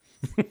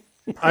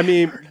 I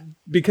mean,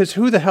 because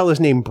who the hell is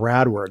named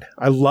Bradward?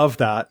 I love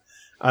that.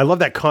 I love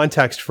that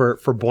context for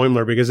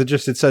Boimler, because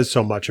it says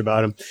so much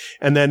about him.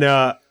 And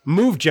then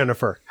 "Move,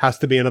 Jennifer" has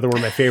to be another one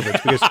of my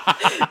favorites, because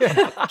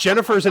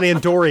Jennifer's an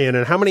Andorian,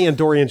 and how many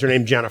Andorians are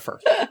named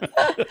Jennifer?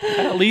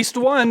 At least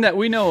one that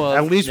we know of.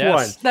 At least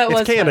one.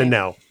 It's canon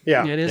now.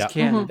 Yeah. It is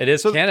canon. It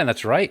is canon,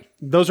 that's right.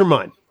 Those are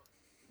mine.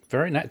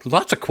 Very nice.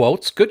 Lots of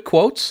quotes. Good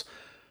quotes.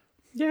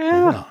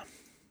 Yeah.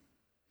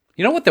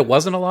 You know what there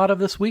wasn't a lot of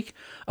this week?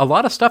 A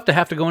lot of stuff to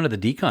have to go into the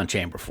decon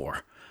chamber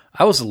for.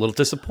 I was a little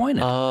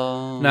disappointed.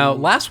 Now,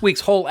 last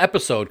week's whole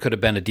episode could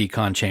have been a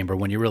decon chamber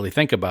when you really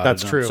think about it.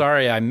 That's true. I'm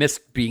sorry I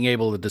missed being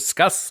able to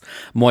discuss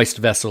Moist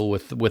Vessel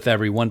with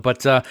everyone,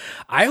 but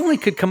I only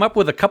could come up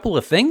with a couple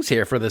of things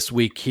here for this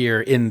week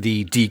here in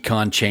the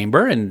decon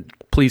chamber, and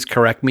please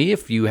correct me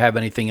if you have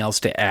anything else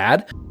to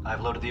add.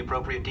 I've loaded the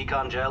appropriate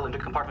decon gel into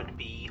compartment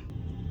B.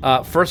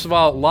 First of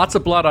all, lots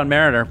of blood on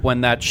Mariner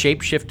when that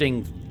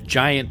shape-shifting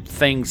giant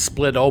thing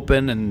split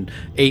open and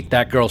ate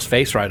that girl's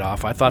face right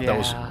off. I thought that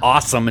was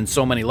awesome in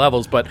so many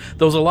levels, but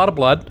there was a lot of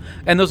blood,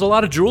 and there was a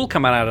lot of drool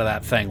coming out of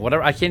that thing.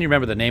 Whatever, I can't even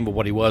remember the name of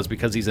what he was,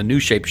 because he's a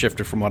new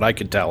shapeshifter from what I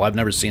could tell. I've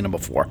never seen him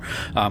before.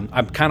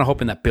 I'm kind of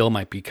hoping that Bill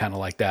might be kind of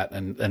like that,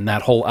 and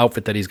that whole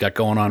outfit that he's got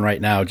going on right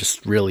now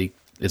just really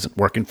isn't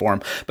working for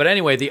him. But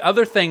anyway, the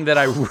other thing that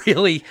I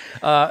really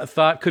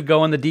thought could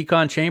go in the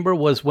decon chamber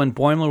was when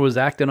Boimler was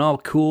acting all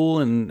cool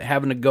and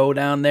having to go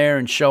down there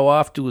and show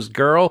off to his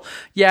girl.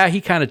 Yeah,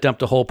 he kind of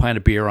dumped a whole pint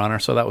of beer on her,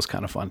 so that was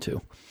kind of fun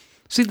too.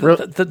 See,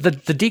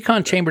 the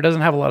decon chamber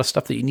doesn't have a lot of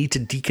stuff that you need to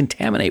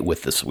decontaminate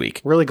with this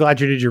week. Really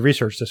glad you did your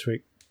research this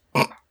week.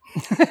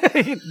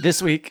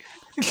 This week.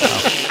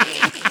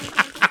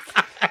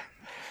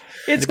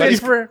 It's Anybody?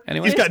 good for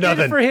He's got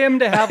nothing. for him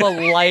to have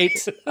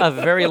a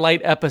very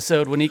light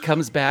episode when he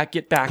comes back,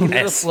 get back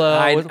into the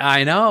flow.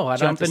 I know. I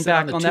don't have to sit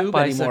back on on the that tube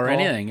bicycle anymore or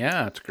anything.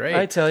 Yeah, it's great.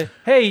 I tell you.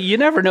 Hey, you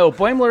never know.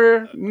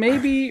 Boimler,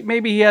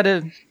 maybe he had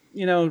to,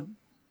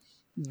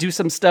 do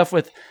some stuff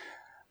with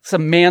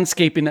some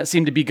manscaping that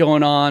seemed to be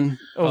going on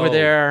over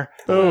there.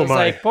 Oh, it's my.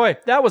 like, boy,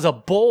 that was a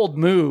bold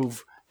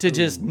move to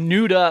just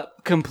nude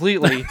up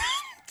completely.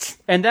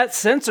 And that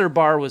sensor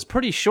bar was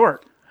pretty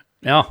short.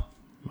 Yeah.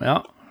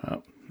 Well,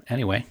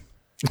 anyway.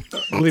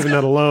 Leaving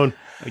that alone.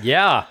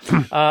 Yeah.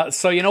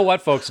 So you know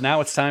what, folks? Now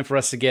it's time for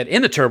us to get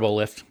in the turbo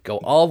lift, go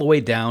all the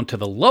way down to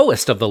the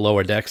lowest of the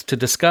lower decks to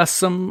discuss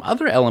some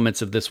other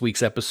elements of this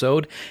week's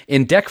episode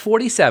in Deck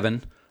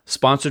 47,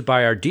 sponsored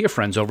by our dear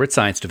friends over at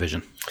Science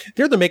Division.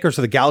 They're the makers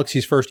of the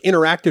galaxy's first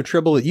interactive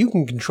Tribble that you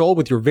can control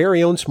with your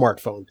very own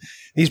smartphone.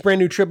 These brand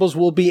new Tribbles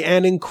will be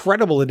an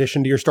incredible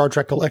addition to your Star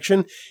Trek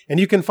collection, and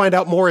you can find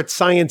out more at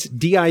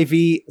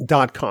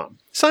sciencediv.com.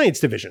 Science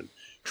Division.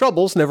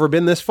 Trouble's never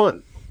been this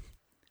fun.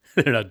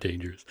 They're not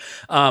dangerous.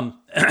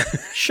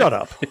 Shut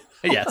up.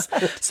 Yes.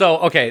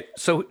 So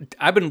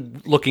I've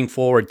been looking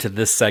forward to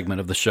this segment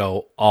of the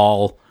show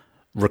all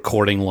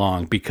recording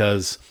long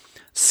because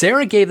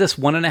Sarah gave this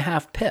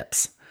 1.5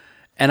 pips,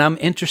 and I'm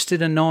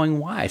interested in knowing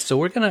why. So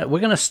we're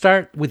gonna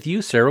start with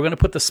you, Sarah. We're gonna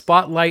put the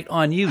spotlight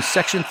on you.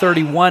 Section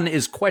 31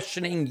 is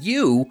questioning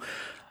you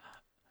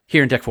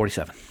here in Deck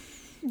 47.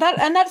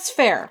 That's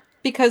fair,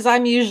 because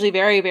I'm usually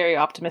very, very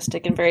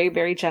optimistic and very,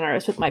 very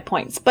generous with my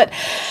points. But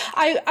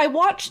I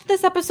watched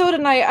this episode,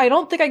 and I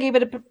don't think I gave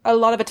it a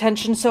lot of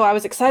attention, so I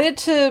was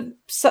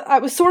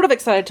sort of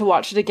excited to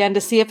watch it again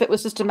to see if it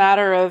was just a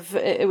matter of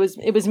it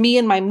was me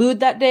and my mood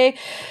that day.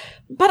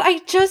 But I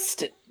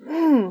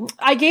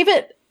gave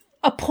it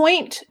a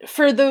point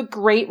for the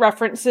great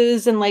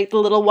references and like the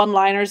little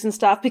one-liners and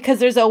stuff, because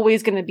there's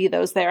always going to be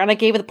those there. And I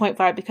gave it a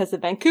 0.5 because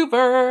of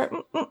Vancouver.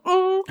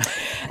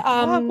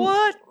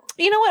 What?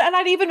 You know what? And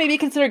I'd even maybe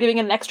consider giving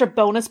an extra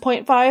bonus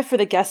 0.5 for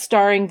the guest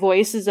starring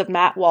voices of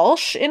Matt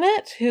Walsh in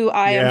it, who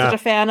I am such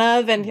a fan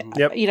of, and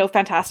you know,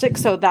 fantastic.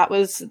 So that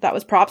was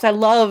props. I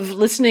love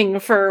listening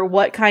for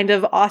what kind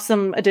of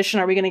awesome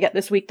addition are we going to get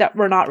this week that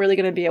we're not really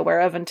going to be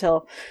aware of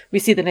until we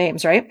see the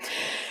names, right?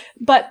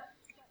 But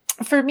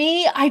for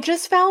me, I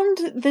just found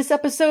this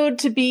episode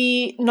to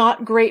be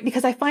not great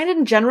because I find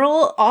in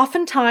general,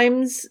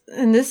 oftentimes,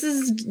 and this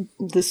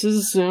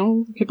is, you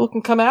know, people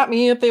can come at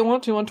me if they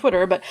want to on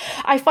Twitter, but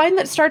I find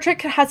that Star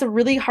Trek has a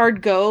really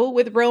hard go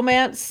with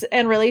romance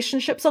and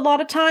relationships a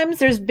lot of times.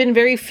 There's been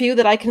very few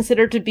that I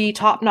consider to be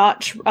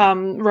top-notch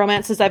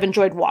romances I've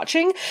enjoyed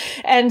watching.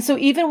 And so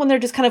even when they're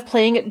just kind of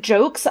playing at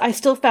jokes, I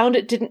still found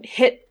it didn't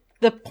hit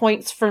the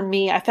points for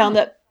me. I found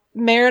that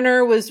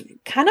Mariner was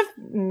kind of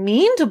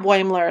mean to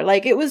Boimler.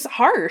 Like, it was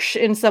harsh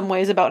in some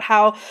ways about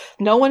how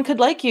no one could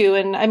like you.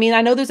 And I mean,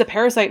 I know there's a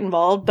parasite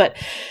involved, but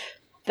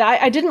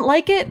I didn't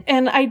like it.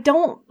 And I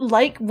don't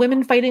like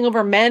women fighting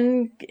over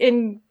men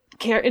in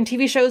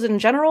TV shows in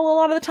general a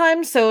lot of the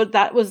time. So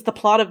that was the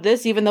plot of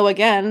this, even though,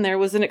 again, there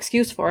was an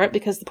excuse for it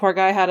because the poor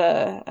guy had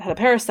a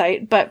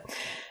parasite. But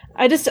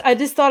I just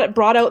thought it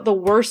brought out the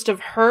worst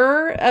of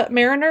her,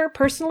 Mariner,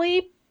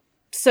 personally.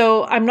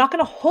 So I'm not going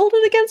to hold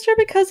it against her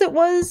because it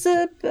was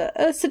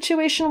a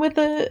situation with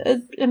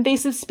a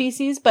invasive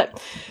species.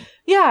 But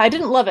yeah, I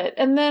didn't love it.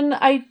 And then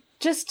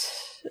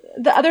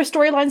the other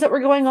storylines that were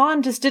going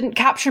on just didn't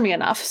capture me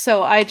enough.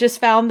 So I just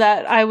found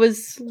that I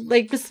was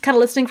like just kind of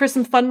listening for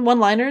some fun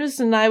one-liners,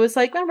 and I was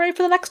like, I'm ready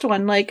for the next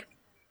one. Like,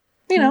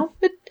 you know,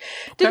 it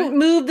didn't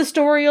move the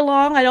story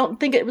along. I don't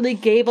think it really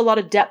gave a lot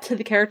of depth to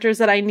the characters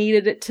that I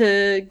needed it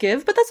to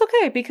give, but that's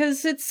okay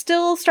because it's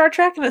still Star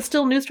Trek and it's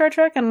still new Star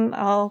Trek, and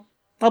I'll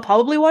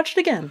probably watch it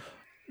again.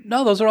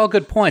 No, those are all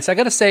good points. I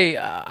got to say,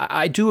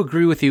 I do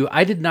agree with you.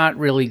 I did not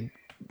really,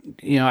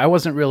 I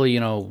wasn't really,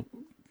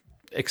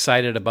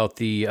 excited about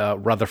the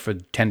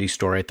Rutherford Tendi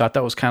story. I thought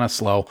that was kind of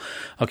slow.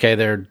 Okay,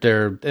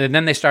 they're and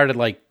then they started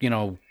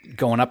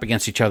going up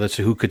against each other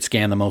to who could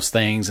scan the most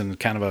things, and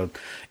kind of a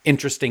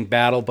interesting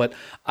battle. But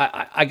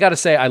I got to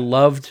say, I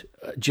loved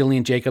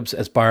Gillian Jacobs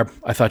as Barb.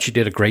 I thought she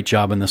did a great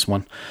job in this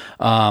one.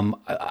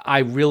 I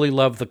really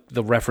love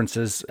the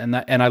references, and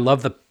I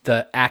love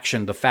the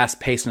action, the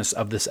fast-pacedness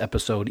of this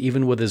episode,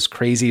 even with as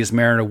crazy as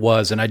Mariner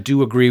was. And I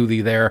do agree with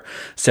you there,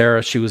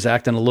 Sarah. She was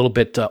acting a little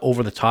bit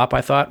over the top,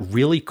 I thought,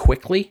 really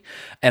quickly.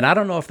 And I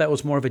don't know if that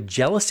was more of a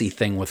jealousy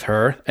thing with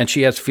her, and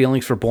she has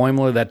feelings for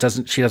Boimler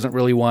that she doesn't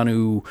really want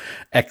to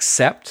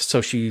accept,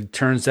 so she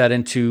turns that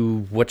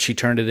into what she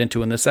turned it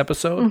into in this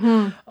episode.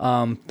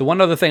 Mm-hmm. The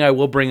one other thing I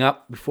will bring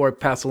up before I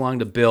pass along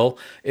to Bill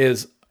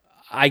is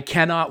I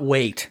cannot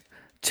wait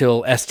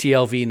till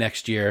STLV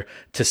next year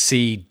to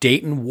see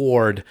Dayton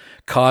Ward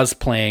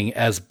cosplaying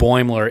as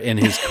Boimler in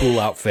his cool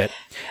outfit.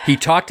 He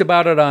talked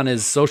about it on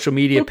his social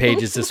media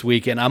pages this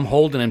week, and I'm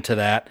holding him to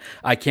that.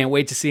 I can't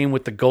wait to see him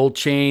with the gold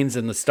chains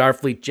and the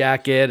Starfleet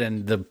jacket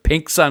and the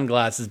pink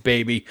sunglasses,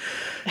 baby.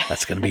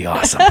 That's going to be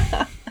awesome.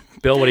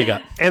 Bill, what do you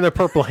got? And the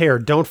purple hair.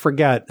 Don't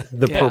forget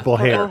the purple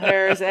hair. Purple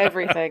hair is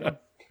everything.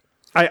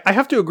 I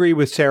have to agree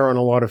with Sarah on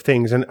a lot of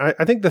things. And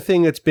I think the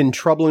thing that's been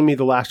troubling me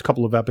the last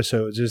couple of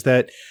episodes is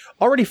that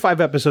already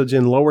 5 episodes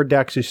in, Lower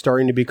Decks is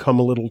starting to become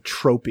a little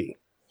tropey.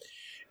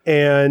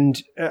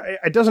 And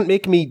it doesn't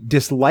make me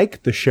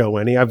dislike the show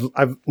any.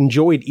 I've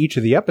enjoyed each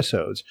of the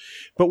episodes.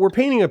 But we're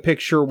painting a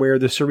picture where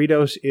the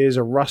Cerritos is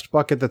a rust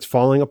bucket that's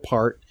falling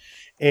apart,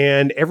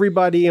 and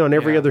everybody on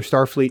every other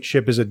Starfleet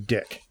ship is a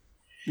dick.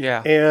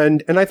 Yeah.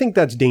 And I think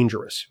that's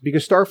dangerous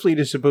because Starfleet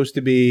is supposed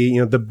to be,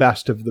 the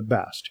best of the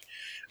best.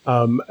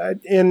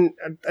 And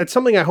it's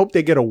something I hope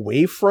they get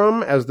away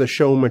from as the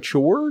show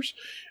matures.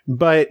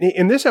 But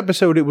in this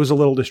episode, it was a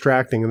little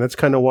distracting, and that's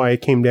kind of why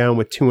it came down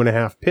with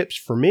 2.5 pips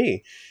for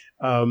me.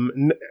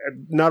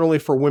 Not only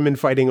for women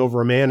fighting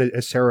over a man,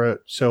 as Sarah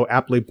so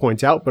aptly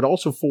points out, but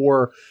also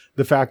for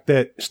the fact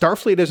that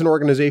Starfleet as an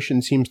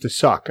organization seems to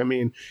suck. I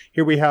mean,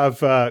 here we have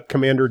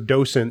Commander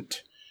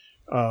Docent,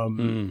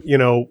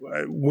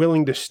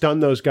 willing to stun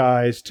those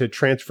guys to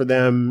transfer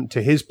them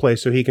to his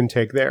place so he can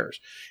take theirs.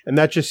 And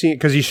that just seems,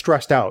 because he's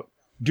stressed out.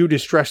 Dude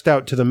is stressed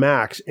out to the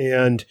max,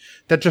 and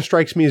that just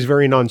strikes me as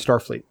very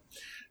non-Starfleet.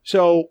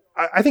 So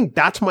I think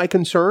that's my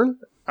concern.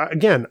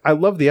 Again, I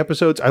love the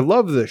episodes. I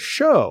love the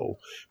show.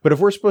 But if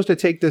we're supposed to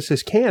take this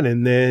as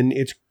canon, then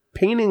it's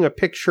painting a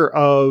picture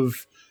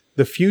of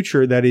the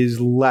future that is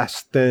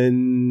less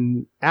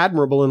than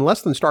admirable and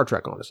less than Star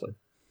Trek, honestly.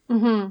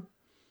 Mm-hmm. What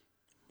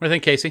do you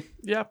think, Casey?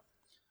 Yeah.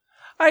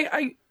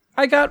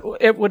 I got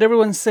what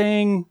everyone's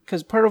saying,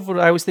 because part of what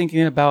I was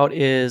thinking about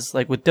is,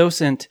 like, with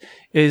Docent,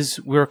 is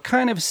we're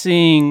kind of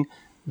seeing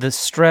the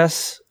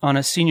stress on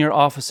a senior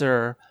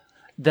officer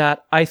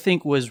that I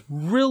think was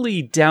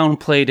really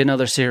downplayed in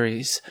other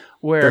series,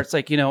 where it's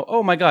like,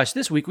 oh my gosh,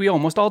 this week we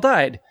almost all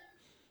died.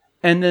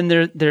 And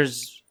then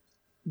there's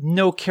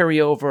no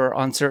carryover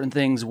on certain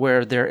things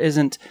where there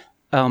isn't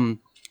a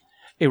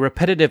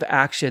repetitive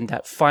action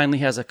that finally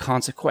has a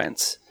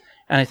consequence.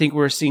 And I think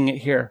we're seeing it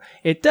here.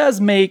 It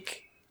does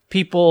make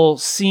people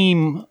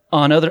seem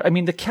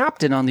the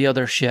captain on the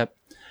other ship,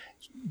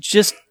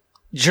 just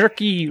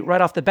jerky right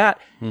off the bat.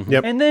 Mm-hmm.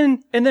 Yep.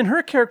 And then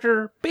her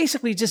character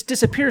basically just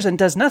disappears and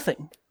does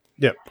nothing.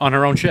 Yep. On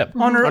her own ship.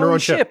 On her own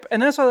ship.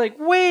 And that's why like,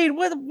 wait,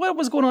 what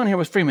was going on here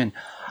with Freeman?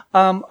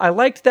 I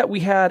liked that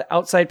we had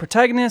outside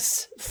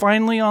protagonists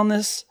finally on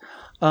this.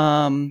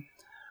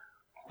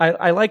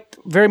 I liked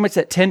very much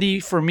that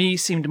Tendi, for me,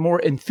 seemed more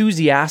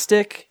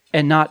enthusiastic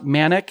and not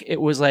manic.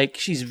 It was like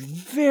she's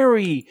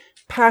very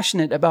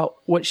passionate about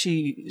what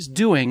she's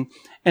doing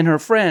and her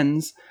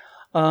friends.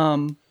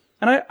 And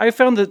I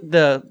found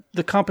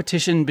the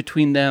competition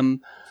between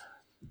them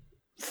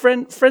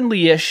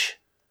friendly-ish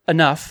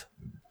enough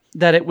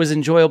that it was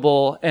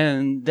enjoyable,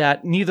 and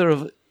that neither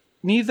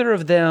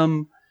of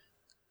them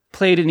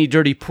played any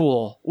dirty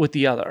pool with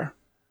the other.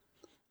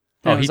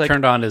 Oh, he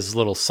turned on his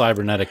little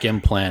cybernetic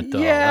implant, though.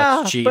 Yeah,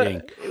 that's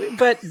cheating.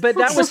 But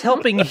that was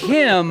helping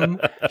him.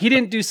 He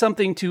didn't do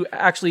something to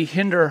actually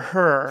hinder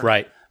her.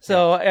 Right.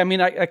 So, I mean,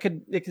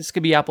 this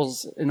could be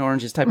apples and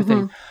oranges type of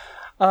thing.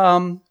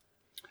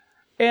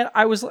 And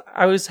I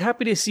was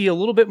happy to see a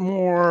little bit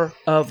more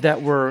of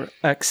that. We're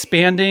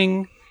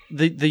expanding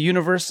the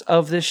universe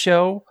of this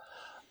show.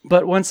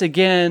 But once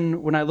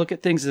again, when I look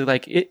at things,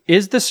 like,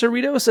 is the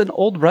Cerritos an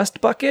old rust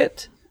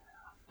bucket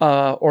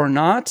or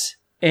not?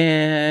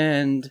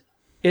 And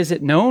is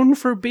it known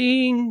for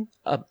being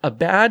a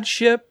bad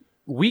ship,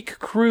 weak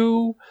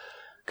crew?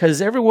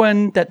 Because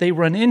everyone that they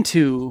run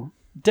into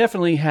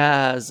definitely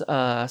has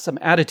some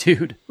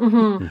attitude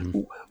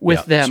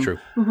with them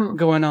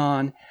going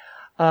on.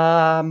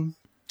 And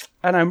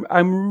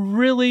I'm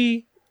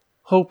really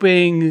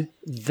hoping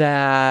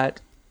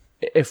that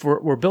if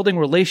we're building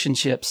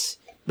relationships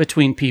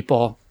between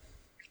people,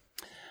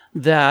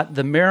 that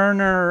the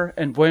Mariner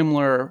and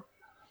Boimler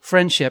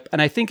friendship, and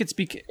I think it's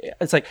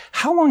like,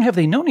 how long have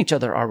they known each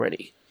other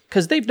already?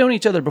 Because they've known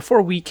each other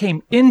before we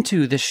came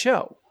into the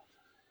show.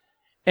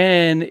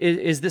 And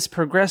is this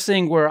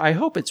progressing where I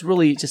hope it's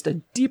really just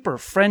a deeper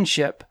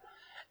friendship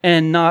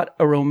and not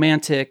a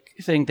romantic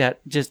thing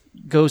that just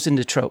goes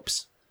into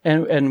tropes?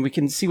 And we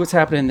can see what's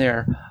happening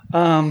there.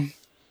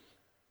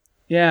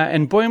 Yeah,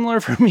 and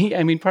Boimler, for me,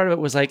 I mean, part of it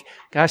was like,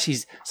 gosh,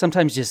 he's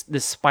sometimes just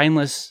this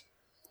spineless,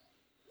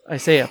 I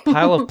say, a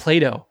pile of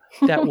Play-Doh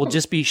that will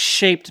just be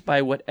shaped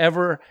by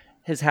whatever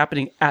is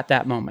happening at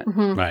that moment.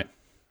 Right.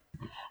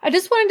 I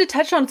just wanted to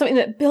touch on something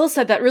that Bill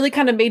said that really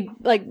kind of made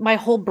like my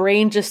whole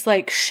brain just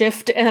like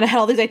shift, and then I had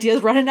all these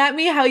ideas running at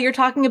me. How you're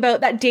talking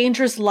about that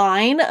dangerous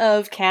line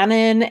of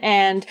canon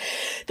and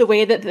the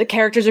way that the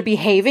characters are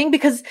behaving,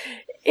 because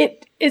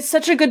it's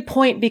such a good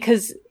point,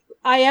 because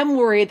I am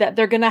worried that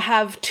they're going to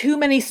have too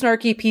many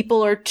snarky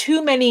people or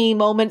too many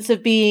moments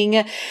of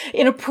being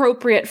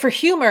inappropriate for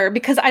humor,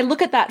 because I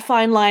look at that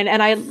fine line,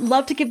 and I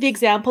love to give the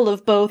example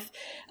of both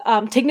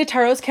Tig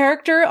Notaro's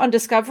character on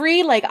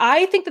Discovery. Like,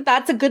 I think that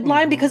that's a good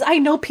line because I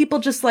know people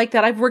just like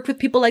that. I've worked with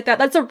people like that.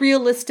 That's a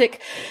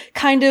realistic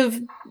kind of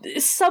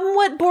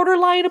somewhat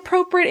borderline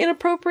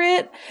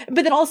inappropriate.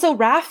 But then also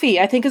Raffi,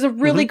 I think, is a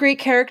really great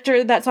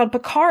character that's on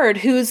Picard,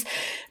 who's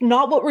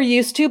not what we're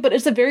used to, but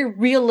it's a very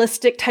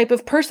realistic type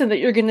of person that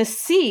you're going to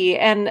see.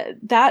 And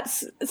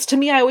that's, to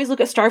me, I always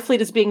look at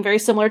Starfleet as being very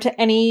similar to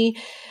any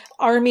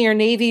Army or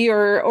Navy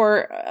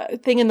or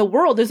thing in the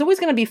world. There's always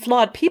going to be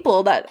flawed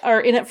people that are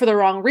in it for the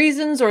wrong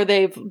reasons, or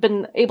they've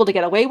been able to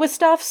get away with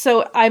stuff.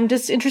 So I'm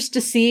just interested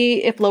to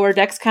see if Lower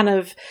Decks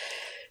if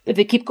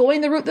they keep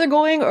going the route they're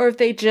going, or if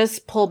they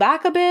just pull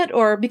back a bit,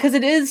 or because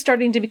it is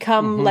starting to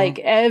become like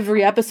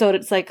every episode,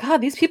 it's like,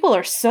 God, these people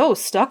are so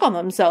stuck on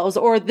themselves,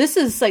 or this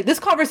is like, this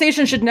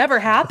conversation should never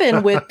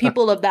happen with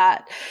people of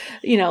that,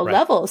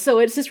 level. So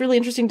it's just really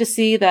interesting to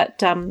see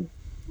that,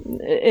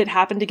 it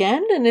happened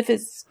again, and if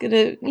it's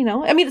gonna,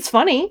 I mean, it's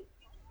funny.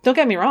 Don't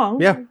get me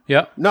wrong.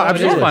 Yeah. No,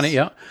 absolutely. It's funny.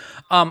 Yeah.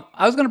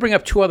 I was going to bring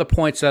up two other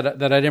points that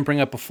I didn't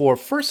bring up before.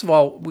 First of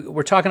all,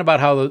 we're talking about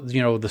how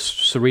the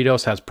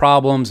Cerritos has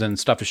problems and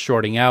stuff is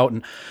shorting out,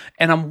 and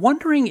I'm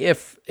wondering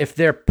if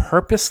they're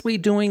purposely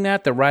doing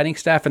that, the writing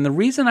staff. And the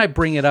reason I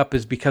bring it up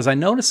is because I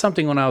noticed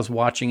something when I was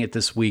watching it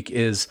this week.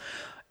 Is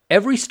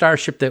every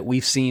starship that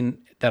we've seen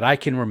that I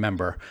can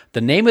remember, the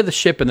name of the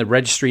ship and the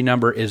registry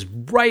number is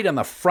right on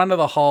the front of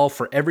the hull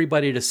for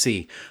everybody to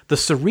see. The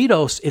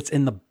Cerritos, it's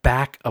in the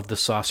back of the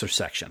saucer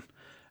section.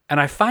 And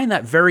I find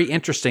that very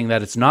interesting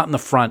that it's not in the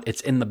front,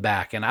 it's in the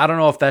back. And I don't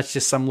know if that's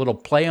just some little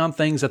play on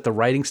things that the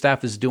writing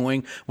staff is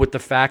doing with the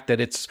fact that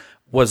it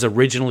was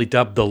originally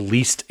dubbed the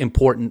least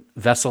important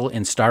vessel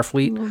in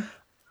Starfleet.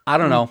 I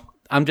don't know.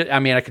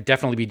 I could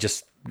definitely be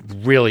just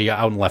really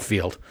out in left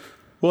field.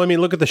 Well, I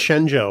mean, look at the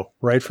Shenzhou,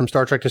 right, from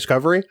Star Trek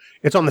Discovery.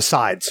 It's on the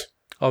sides.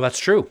 Oh, that's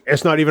true.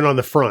 It's not even on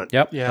the front.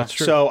 Yep, yeah, that's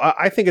true. So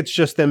I think it's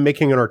just them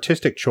making an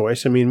artistic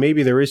choice. I mean,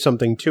 maybe there is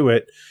something to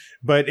it,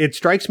 but it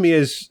strikes me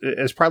as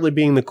probably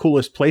being the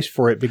coolest place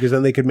for it, because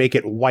then they could make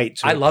it white.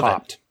 So I love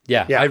popped. it.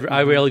 Yeah,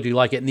 I really do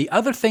like it. And the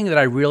other thing that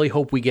I really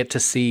hope we get to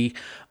see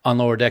on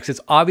Lower Decks,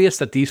 it's obvious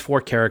that these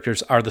 4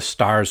 characters are the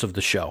stars of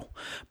the show,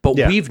 but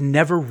we've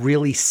never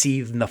really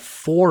seen the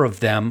 4 of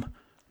them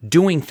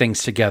doing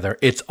things together.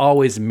 It's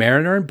always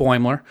Mariner and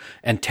Boimler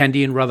and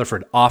Tendi and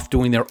Rutherford off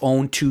doing their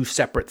own 2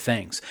 separate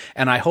things.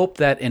 And I hope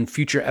that in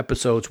future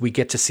episodes, we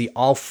get to see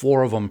all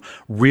 4 of them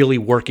really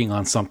working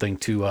on something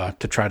to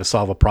try to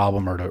solve a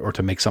problem or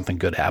to make something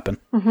good happen.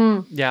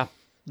 Mm-hmm. Yeah,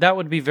 that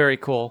would be very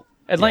cool.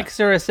 And like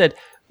Sarah said,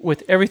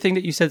 with everything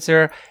that you said,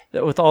 Sarah,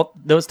 that with all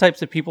those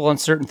types of people on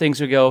certain things,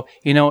 we go,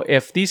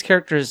 if these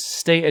characters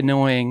stay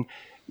annoying,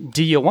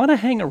 do you want to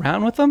hang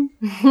around with them?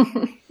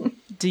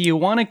 Do you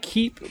want to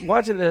keep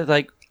watching it?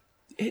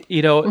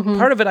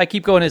 Part of it I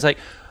keep going is like,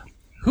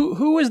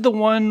 who is the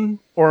one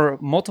or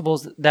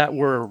multiples that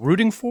we're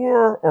rooting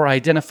for or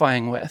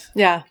identifying with?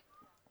 Yeah.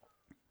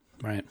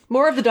 Right.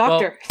 More of the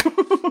Doctor.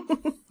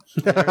 Well,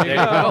 there you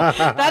go.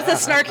 That's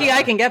a snarky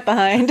I can get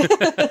behind.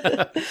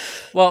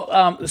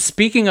 Well,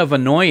 speaking of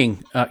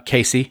annoying,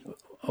 Casey,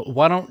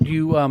 why don't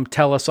you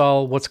tell us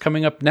all what's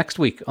coming up next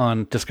week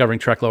on Discovering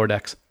Trek Lower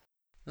Decks?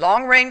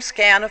 Long-range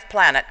scan of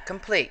planet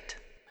complete.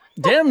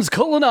 Dem's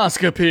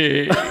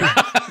colonoscopy.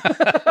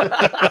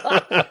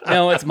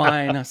 No, it's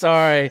mine.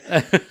 Sorry.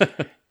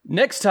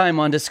 Next time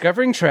on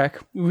Discovering Trek,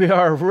 we're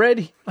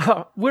already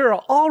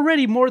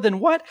more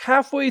than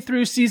halfway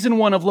through season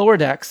 1 of Lower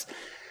Decks.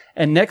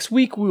 And next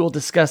week we will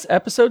discuss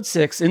episode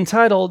 6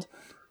 entitled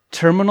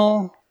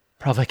Terminal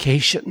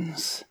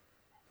Provocations.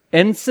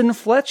 Ensign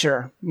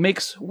Fletcher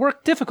makes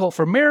work difficult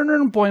for Mariner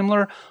and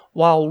Boimler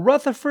while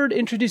Rutherford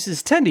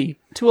introduces Tendi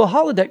to a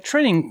holodeck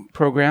training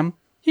program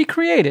he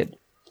created.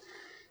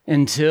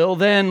 Until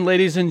then,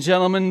 ladies and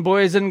gentlemen,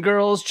 boys and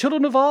girls,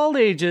 children of all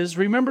ages,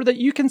 remember that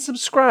you can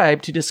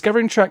subscribe to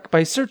Discovering Trek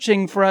by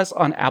searching for us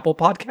on Apple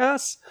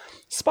Podcasts,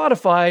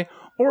 Spotify,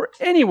 or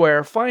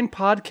anywhere fine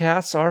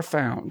podcasts are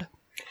found.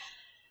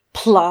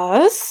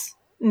 Plus,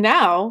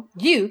 now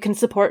you can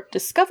support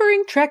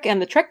Discovering Trek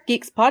and the Trek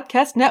Geeks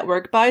Podcast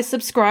Network by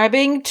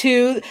subscribing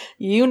to,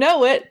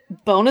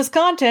 bonus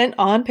content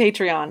on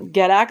Patreon.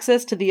 Get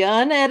access to the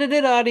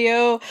unedited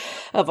audio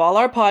of all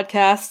our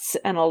podcasts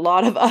and a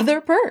lot of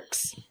other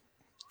perks.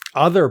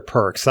 Other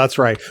perks, that's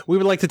right. We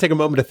would like to take a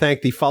moment to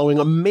thank the following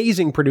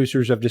amazing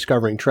producers of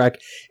Discovering Trek,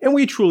 and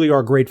we truly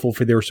are grateful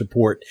for their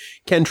support.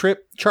 Ken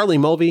Tripp, Charlie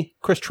Mulvey,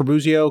 Chris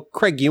Trebuzio,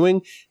 Craig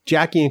Ewing,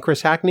 Jackie and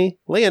Chris Hackney,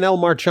 Leonel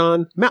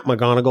Marchand, Matt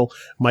McGonigal,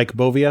 Mike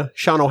Bovia,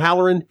 Sean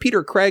O'Halloran,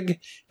 Peter Craig,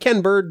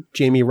 Ken Bird,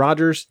 Jamie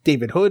Rogers,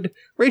 David Hood,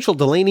 Rachel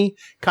Delaney,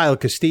 Kyle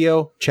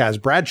Castillo,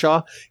 Chaz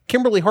Bradshaw,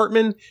 Kimberly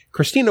Hartman,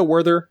 Christina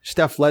Werther,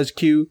 Steph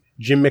Lescue,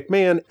 Jim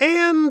McMahon,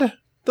 and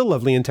the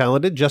lovely and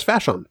talented Jess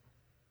Vashon.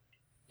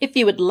 If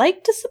you would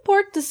like to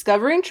support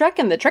Discovering Trek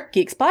and the Trek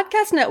Geeks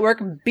Podcast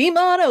Network, beam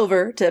on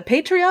over to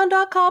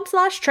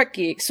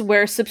patreon.com/trekgeeks,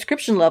 where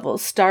subscription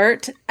levels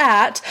start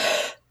at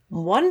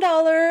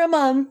 $1 a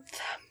month.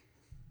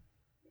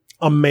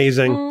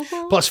 Amazing.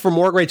 Mm-hmm. Plus, for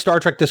more great Star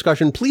Trek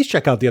discussion, please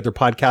check out the other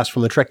podcasts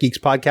from the Trek Geeks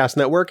Podcast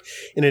Network.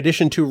 In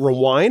addition to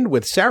Rewind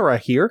with Sarah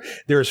here,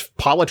 there's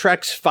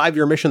Politrek's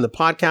 5-Year Mission, the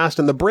podcast,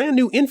 and the brand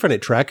new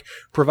Infinite Trek,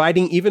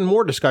 providing even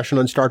more discussion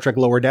on Star Trek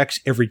Lower Decks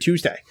every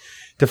Tuesday.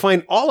 To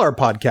find all our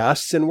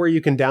podcasts and where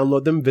you can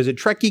download them, visit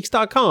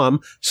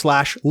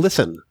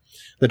trekgeeks.com/listen.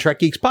 The Trek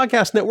Geeks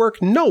Podcast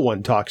Network, no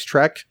one talks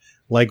Trek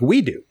like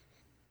we do.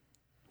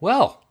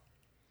 Well,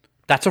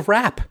 that's a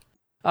wrap.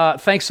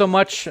 Thanks so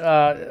much.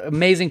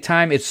 Amazing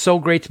time. It's so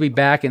great to be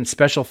back, and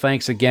special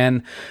thanks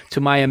again to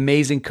my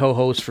amazing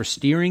co-hosts for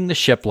steering the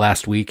ship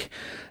last week.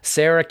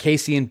 Sarah,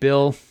 Casey, and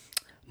Bill,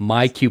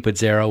 my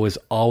Cupid's arrow is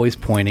always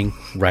pointing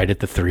right at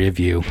the 3 of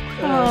you.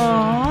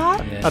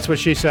 Aww. Yeah. That's what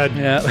she said.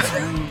 Yeah.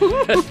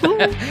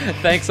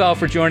 Thanks all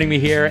for joining me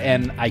here,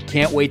 and I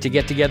can't wait to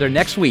get together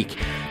next week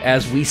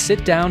as we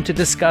sit down to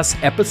discuss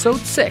Episode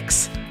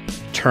 6,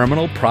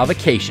 Terminal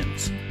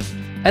Provocations.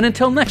 And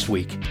until next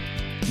week,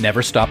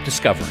 never stop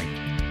discovering.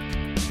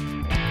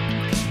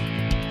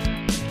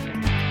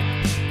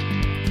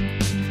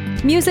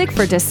 Music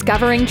for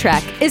Discovering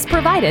Trek is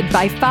provided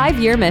by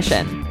 5-Year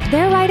Mission.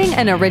 They're writing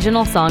an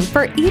original song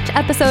for each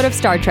episode of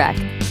Star Trek.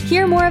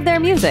 Hear more of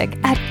their music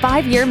at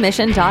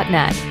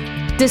 5yearmission.net.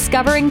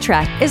 Discovering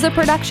Trek is a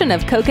production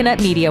of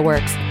Coconut Media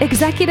Works.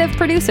 Executive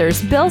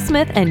producers Bill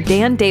Smith and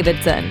Dan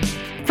Davidson.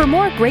 For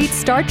more great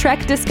Star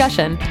Trek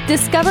discussion,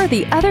 discover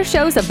the other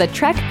shows of the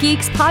Trek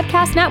Geeks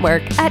Podcast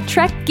Network at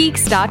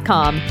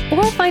trekgeeks.com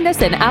or find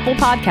us in Apple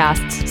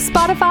Podcasts,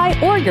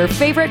 Spotify, or your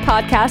favorite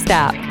podcast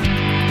app.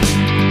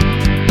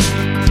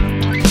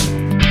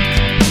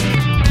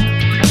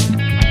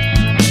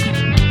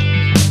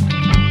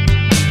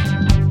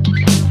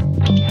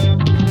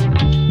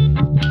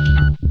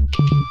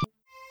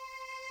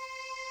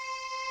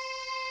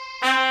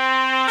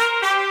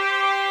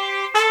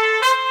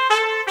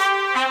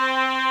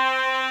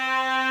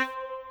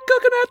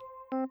 Coconut.